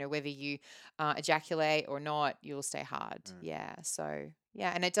hard. Whether you ejaculate or not, you'll stay hard. Mm. Yeah. So,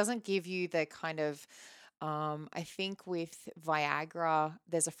 yeah. And it doesn't give you the kind of, I think with Viagra,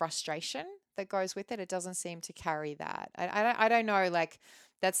 there's a frustration that goes with it. It doesn't seem to carry that. I don't know. Like,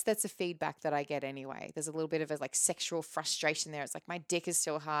 that's a feedback that I get anyway. There's a little bit of a like sexual frustration there. It's like my dick is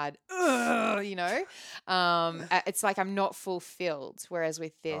still hard, ugh, you know. It's like I'm not fulfilled. Whereas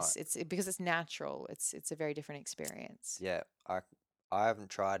with Right. this, because it's natural. It's a very different experience. Yeah. I haven't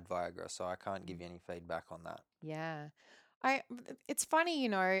tried Viagra, so I can't give you any feedback on that. Yeah, it's funny,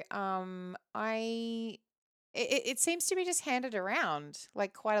 I it seems to be just handed around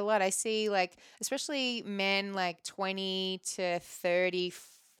like quite a lot. I see like especially men like 20 to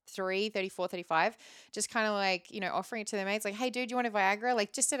 33, 34, 35, just kind of like, offering it to their mates like, "Hey dude, you want a Viagra?"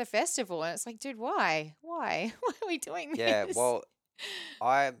 Like just at a festival. And it's like, "Dude, why? Why? Why are we doing Yeah, this?" well,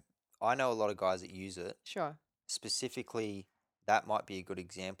 I I know a lot of guys that use it. Sure. Specifically, that might be a good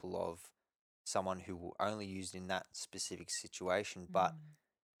example of someone who will only use it in that specific situation. But Mm,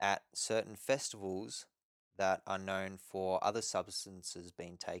 at certain festivals that are known for other substances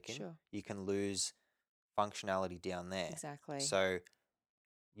being taken, sure. you can lose functionality down there. Exactly. So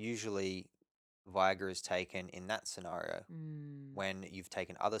usually Viagra is taken in that scenario Mm, when you've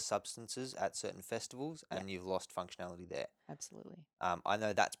taken other substances at certain festivals yeah, and you've lost functionality there. absolutely. I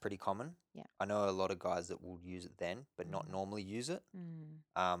know that's pretty common. Yeah. I know a lot of guys that will use it then, but not Mm, normally use it. mm,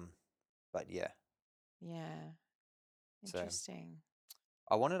 Um, but yeah, yeah. so Interesting.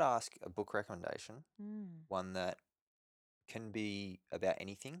 I wanted to ask a book recommendation, Mm, one that can be about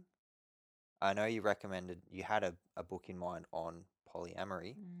anything. I know you had a book in mind on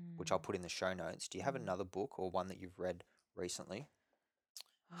polyamory, which I'll mm, put in the show notes. Do you have mm. another book or one that you've read recently?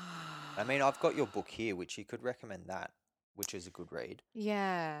 I mean, I've got your book here, which you could recommend that, which is a good read.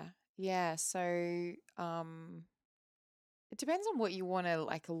 Yeah. Yeah. So, it depends on what you want to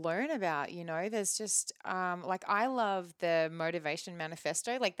like learn about, There's just like I love the motivation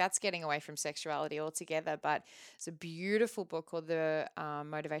manifesto. Like that's getting away from sexuality altogether, but it's a beautiful book called the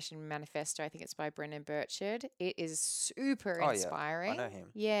Motivation Manifesto. I think it's by Brendan Burchard. It is super Oh yeah, I inspiring. know him.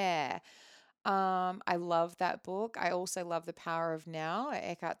 Yeah. I love that book. I also love The Power of Now by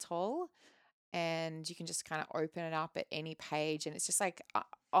Eckhart Tolle, and you can just kind of open it up at any page. And it's just like,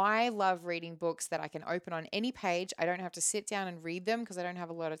 I love reading books that I can open on any page. I don't have to sit down and read them because I don't have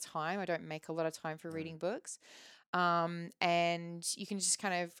a lot of time. I don't make a lot of time for Mm. reading books. And you can just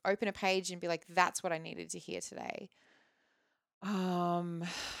kind of open a page and be like, that's what I needed to hear today. Um,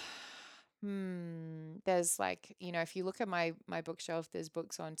 there's like, if you look at my bookshelf, there's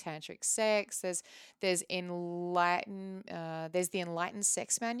books on tantric sex. There's the Enlightened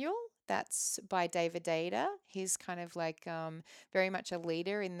Sex Manual. That's by David Data. He's kind of like very much a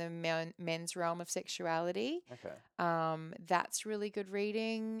leader in the men's realm of sexuality. Okay. That's really good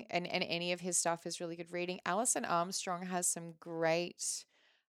reading, and any of his stuff is really good reading. Alison Armstrong has some great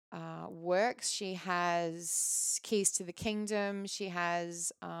works. She has Keys to the Kingdom. She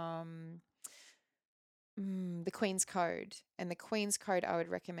has the Queen's Code. And the Queen's Code I would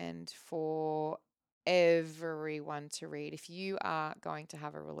recommend for everyone to read. If you are going to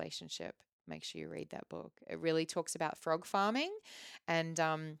have a relationship, make sure you read that book. It really talks about frog farming and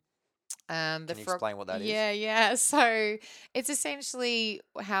the Can you frog. explain what that is? Yeah, yeah. So it's essentially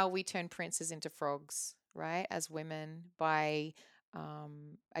how we turn princes into frogs, right? As women by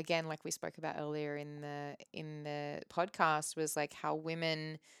again, like we spoke about earlier in the podcast, was like how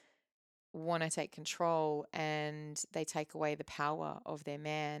women want to take control and they take away the power of their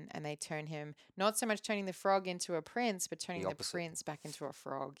man and they turn him, not so much turning the frog into a prince, but The turning the opposite. prince back into a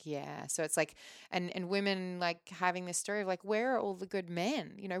frog. Yeah. So it's like, and women like having this story of like, where are all the good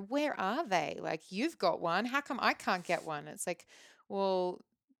men? Where are they? Like, you've got one. How come I can't get one? It's like, well,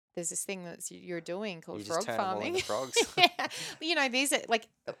 there's this thing that you're doing called You just frog turn them all farming. into frogs. Yeah. These are like,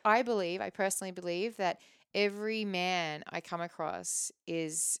 I personally believe that every man I come across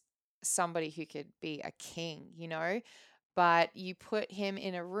is somebody who could be a king. But you put him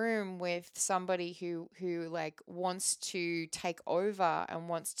in a room with somebody who like wants to take over and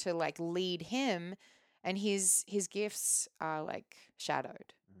wants to like lead him, and his gifts are like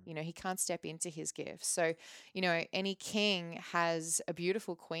shadowed. Mm. He can't step into his gifts. So, any king has a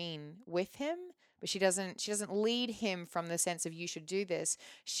beautiful queen with him, but she doesn't lead him from the sense of you should do this.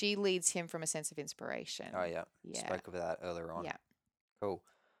 She leads him from a sense of Oh inspiration. yeah, Yeah. spoke about that earlier on. Yeah. Cool.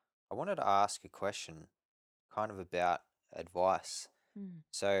 I wanted to ask a question, kind of about advice. Mm.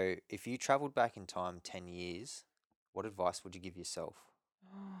 So, if you traveled back in time 10 years, what advice would you give yourself?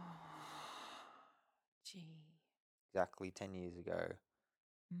 Gee. Exactly 10 years ago,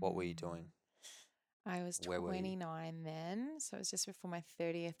 what were you doing? Mm. I was Where were you? 29 then, so it was just before my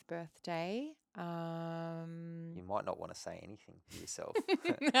 30th birthday. You might not want to say anything to yourself.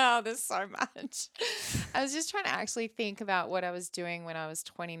 No, there's so much. I was just trying to actually think about what I was doing when I was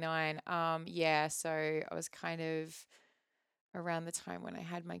 29. Yeah, so I was kind of around the time when I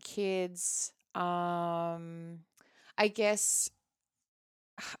had my kids. I guess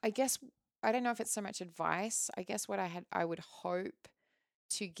I guess I don't know if it's so much advice. I guess what I would hope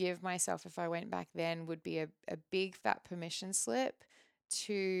to give myself if I went back then would be a big fat permission slip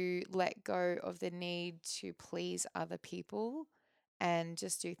to let go of the need to please other people and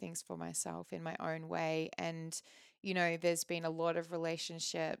just do things for myself in my own way. And, there's been a lot of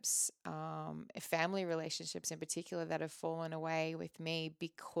relationships, family relationships in particular, that have fallen away with me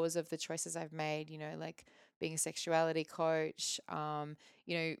because of the choices I've made, like being a sexuality coach,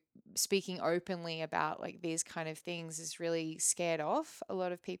 speaking openly about like these kind of things has really scared off a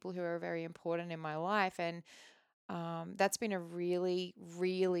lot of people who are very important in my life. And that's been a really,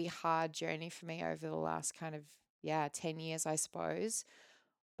 really hard journey for me over the last kind of, 10 years, I suppose.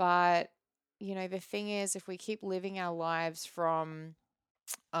 But, the thing is, if we keep living our lives from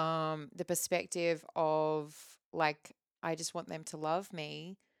the perspective of like, I just want them to love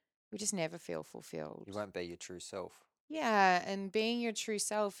me, we just never feel fulfilled. You won't be your true self. Yeah. And being your true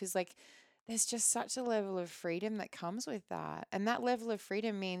self is like, there's just such a level of freedom that comes with that. And that level of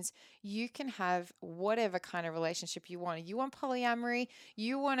freedom means you can have whatever kind of relationship you want. You want polyamory,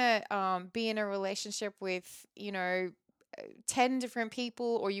 you want to be in a relationship with, 10 different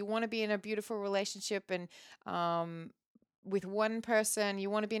people, or you want to be in a beautiful relationship and with one person, you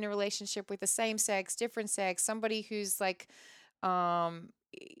want to be in a relationship with the same sex, different sex, somebody who's like um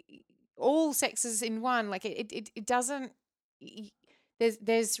all sexes in one. Like it doesn't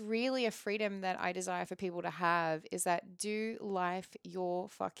there's really a freedom that I desire for people to have, is that do life your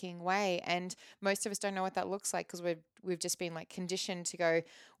fucking way. And most of us don't know what that looks like, because we've just been like conditioned to go,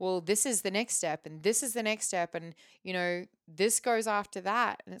 well, this is the next step and this is the next step, and this goes after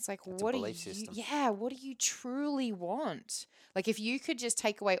that. And it's like, It's a what do belief you system. what do you truly want? Like, if you could just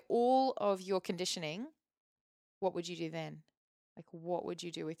take away all of your conditioning, what would you do then? Like, what would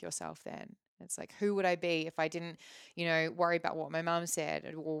you do with yourself then? It's like, who would I be if I didn't, worry about what my mom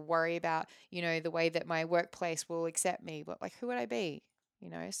said, or worry about, the way that my workplace will accept me? But like, who would I be?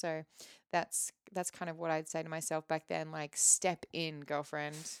 So that's kind of what I'd say to myself back then. Like, step in,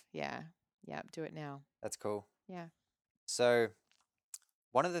 girlfriend. Yeah, yeah, do it now. That's cool. Yeah, So,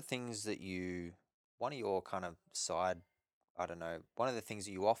 one of the things that one of your kind of side, I don't know, one of the things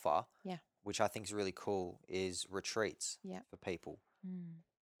that you offer, yeah, which I think is really cool, is retreats yeah, for people.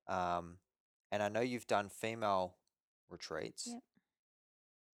 mm, Um, and I know you've done female retreats, yeah,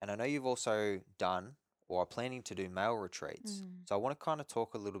 and I know you've also done or are planning to do male retreats. mm, So I want to kind of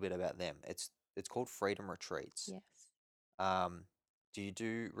talk a little bit about them. It's called Freedom Retreats. yes, Um, do you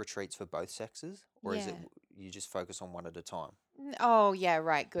do retreats for both sexes, or is it yeah. you just focus on one at a time? Oh, yeah,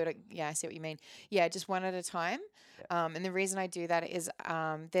 right. Good. Yeah, I see what you mean. Yeah, just one at a time. Yeah, And the reason I do that is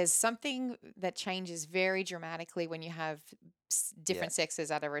there's something that changes very dramatically when you have yeah, different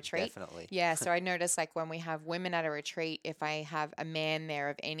sexes at a retreat. definitely. Yeah, so I notice like when we have women at a retreat, if I have a man there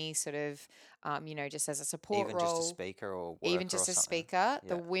of any sort of, just as a support Even just a role, speaker or even worker or just a something. speaker,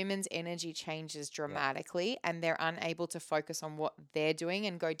 the Yeah, women's energy changes yeah. dramatically, and they're unable to focus on what they're doing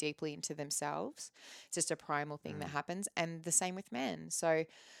and go deeply into themselves. It's just a primal thing that Mm, happens. And the same with men. So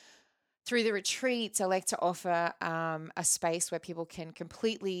through the retreats, I like to offer a space where people can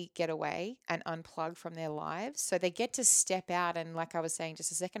completely get away and unplug from their lives. So they get to step out and, like I was saying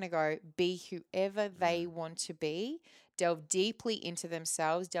just a second ago, be whoever they mm, want to be, delve deeply into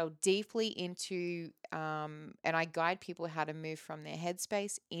themselves, delve deeply into, and I guide people how to move from their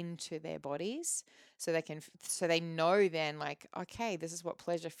headspace into their bodies. So so they know then, like, okay, this is what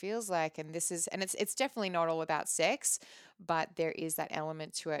pleasure feels like, and it's definitely not all about sex, but there is that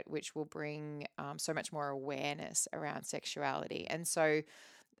element to it which will bring so much more awareness around sexuality. And so,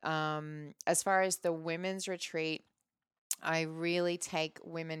 as far as the women's retreat, I really take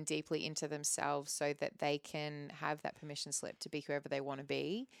women deeply into themselves so that they can have that permission slip to be whoever they want to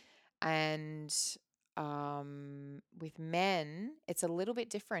be. And with men, it's a little bit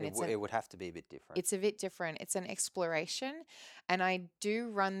different. it would have to be a bit different. It's a bit different. It's an exploration, and I do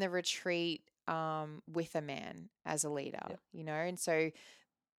run the retreat with a man as a leader, Yeah. and so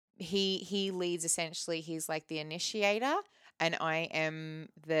he leads essentially. He's like the initiator, and I am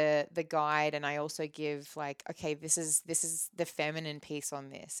the guide. And I also give like, okay, this is the feminine piece on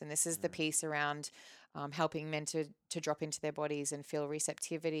this, and this is the Mm. piece around helping men to drop into their bodies and feel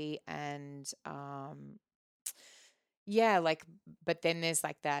receptivity and yeah, like, but then there's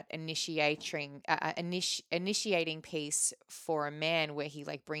like that initiating piece for a man where he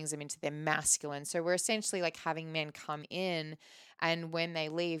like brings them into their masculine. So we're essentially like having men come in, and when they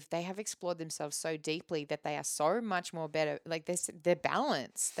leave, they have explored themselves so deeply that they are so much more better. Like they're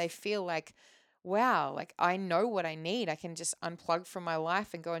balanced. They feel like, wow, like I know what I need. I can just unplug from my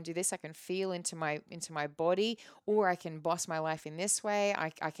life and go and do this. I can feel into my body, or I can boss my life in this way. I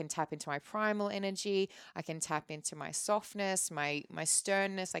can tap into my primal energy. I can tap into my softness, my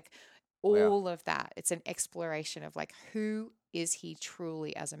sternness, like Wow. all of that. It's an exploration of like, who is he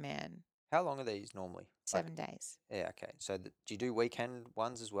truly as a man? How long are these normally? Like, 7 days. yeah, okay. So do you do weekend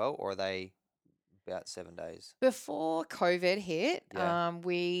ones as well, or are they about 7 days? Before COVID hit, Yeah,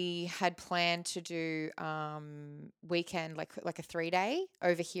 we had planned to do weekend like a 3 day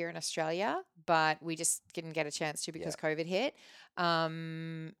over here in Australia, but we just didn't get a chance to yeah. because COVID hit.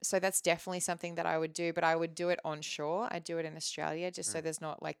 So that's definitely something that I would do, but I would do it onshore. I'd do it in Australia just so Mm, there's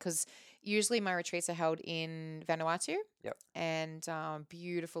not like because usually my retreats are held in Vanuatu. yep. And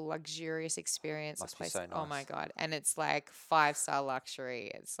beautiful, luxurious experience. The Must be place, so oh my nice. God. And it's like 5-star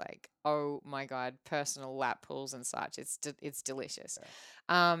luxury. It's like, oh my God, personal lap pools and such. It's delicious.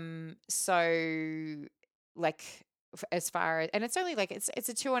 Yeah. So like as far as, and it's only like, it's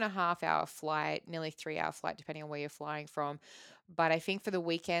a 2.5 hour flight, nearly 3 hour flight, depending on where you're flying from. But I think for the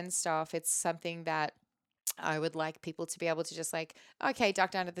weekend stuff, it's something that I would like people to be able to just like, okay,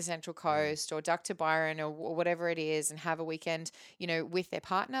 duck down to the Central Mm, Coast or duck to Byron or whatever it is and have a weekend, with their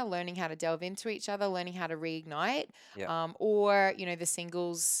partner, learning how to delve into each other, learning how to reignite. yep. Or, the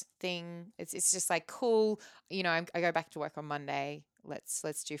singles thing. It's just like cool. I go back to work on Monday. Let's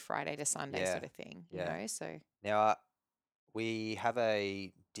do Friday to Sunday Yeah. sort of thing, Yeah. so. Now, we have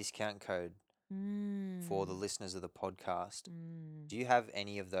a discount code for the Mm, listeners of the podcast. mm. Do you have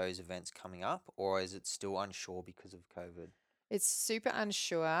any of those events coming up, or is it still unsure because of COVID? It's super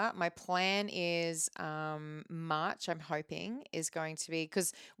unsure. My plan is March, I'm hoping, is going to be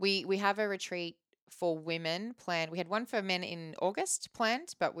because we have a retreat for women planned. We had one for men in August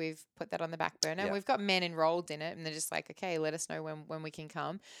planned, but we've put that on the back burner. And Yeah. we've got men enrolled in it, and they're just like, okay, let us know when we can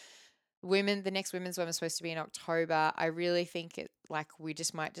come. The next women's one is supposed to be in October. I really think it like we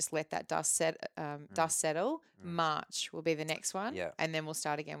just might just let that Mm, dust settle. mm, March will be the next one, yeah. and then we'll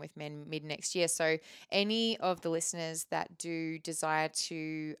start again with men mid next year. So any of the listeners that do desire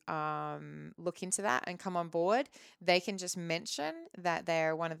to look into that and come on board, they can just mention that they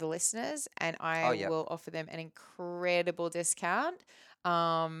are one of the listeners, and Oh, I yep. will offer them an incredible discount.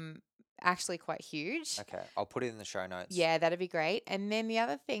 Um, Actually, quite huge. Okay. I'll put it in the show notes. Yeah, that'd be great. And then the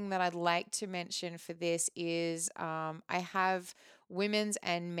other thing that I'd like to mention for this is I have women's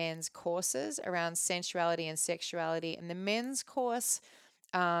and men's courses around sensuality and sexuality. And the men's course,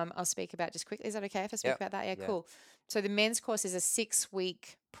 I'll speak about just quickly. Is that okay if I speak Yep. about that? Yeah, Yeah. cool. So the men's course is a 6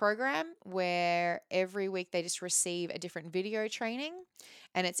 week program where every week they just receive a different video training,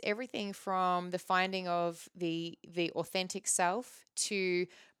 and it's everything from the finding of the authentic self to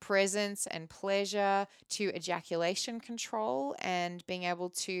presence and pleasure to ejaculation control and being able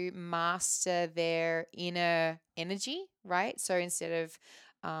to master their inner energy, right? So instead of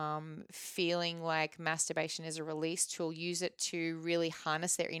feeling like masturbation is a release tool, use it to really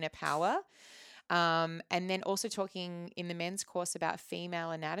harness their inner power. And then also talking in the men's course about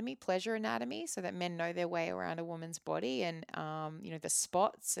female anatomy, pleasure anatomy, so that men know their way around a woman's body and the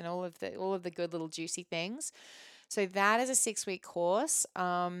spots and all of the good little juicy things. So that is a 6 week course. Is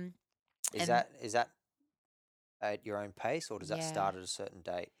And that at your own pace, or does that yeah. start at a certain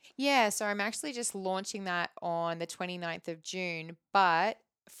date? Yeah, so I'm actually just launching that on the 29th of June, but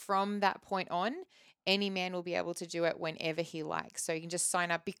from that point on, any man will be able to do it whenever he likes. So you can just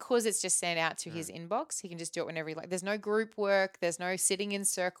sign up because it's just sent out to his Mm. inbox. He can just do it whenever he likes. There's no group work, there's no sitting in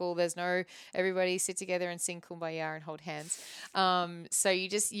circle, there's no everybody sit together and sing kumbaya and hold hands. So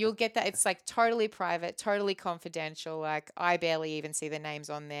you'll get that. It's like totally private, totally confidential. Like I barely even see the names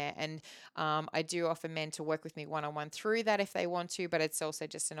on there. And I do offer men to work with me one on one through that if they want to, but it's also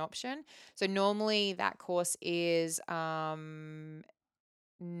just an option. So normally that course is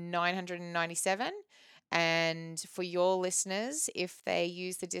 997. And for your listeners, if they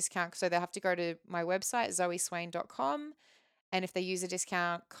use the discount, so they'll have to go to my website, zoeswain.com. And if they use a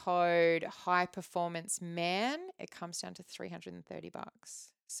discount code high performance man, it comes down to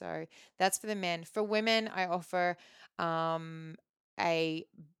 $330. So that's for the men. For women, I offer um, a,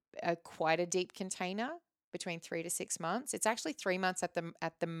 a quite a deep container between 3 to 6 months. It's actually 3 months at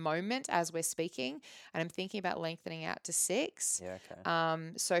the moment as we're speaking, and I'm thinking about lengthening out to 6. Yeah.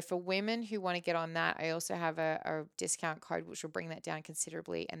 Okay. So for women who want to get on that, I also have a discount code which will bring that down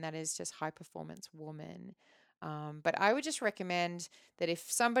considerably, and that is just high performance woman. But I would just recommend that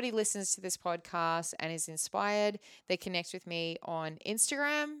if somebody listens to this podcast and is inspired, they connect with me on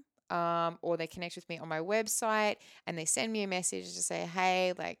Instagram, or they connect with me on my website and they send me a message to say,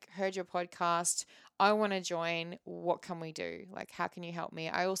 hey, like, heard your podcast. I want to join. What can we do? Like, how can you help me?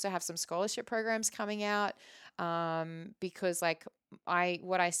 I also have some scholarship programs coming out, because, like,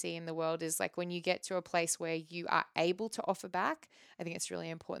 what I see in the world is like when you get to a place where you are able to offer back, I think it's really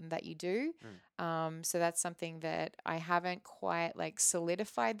important that you do. Mm. So that's something that I haven't quite like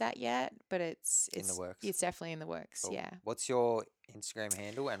solidified that yet, but it's In the it's works. it's definitely in the works. Cool. Yeah. What's your Instagram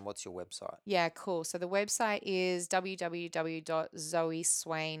handle, and what's your website? Yeah, cool. So the website is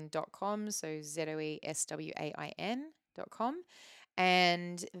www.zoeswain.com. So ZOESWAIN.com.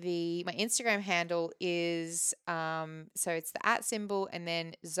 And my Instagram handle is so it's the @ symbol and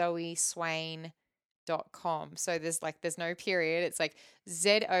then zoeswain.com. So there's no period. It's like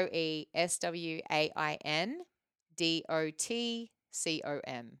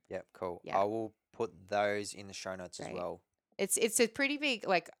ZOESWAINDOTCOM. Yep, cool. Yeah. I will put those in the show notes as Great. well. It's a pretty big,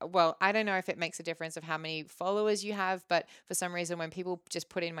 like, well, I don't know if it makes a difference of how many followers you have, but for some reason when people just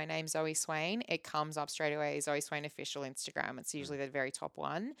put in my name, Zoe Swain, it comes up straight away, Zoe Swain official Instagram. It's usually the very top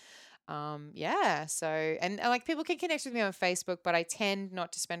one. Yeah. So, and like people can connect with me on Facebook, but I tend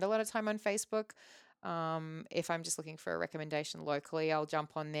not to spend a lot of time on Facebook. If I'm just looking for a recommendation locally, I'll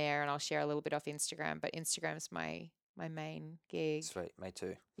jump on there and I'll share a little bit off Instagram, but Instagram's my main gig. Sweet, me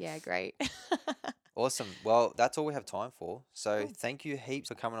too. Yeah, great. Awesome. Well, that's all we have time for. So Cool. thank you heaps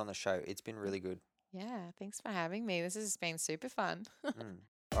for coming on the show. It's been really good. Yeah, thanks for having me. This has been super fun. Mm.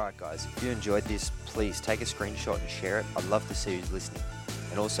 All right, guys. If you enjoyed this, please take a screenshot and share it. I'd love to see who's listening.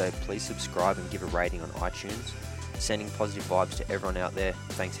 And also, please subscribe and give a rating on iTunes. Sending positive vibes to everyone out there.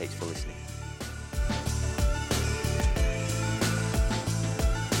 Thanks heaps for listening.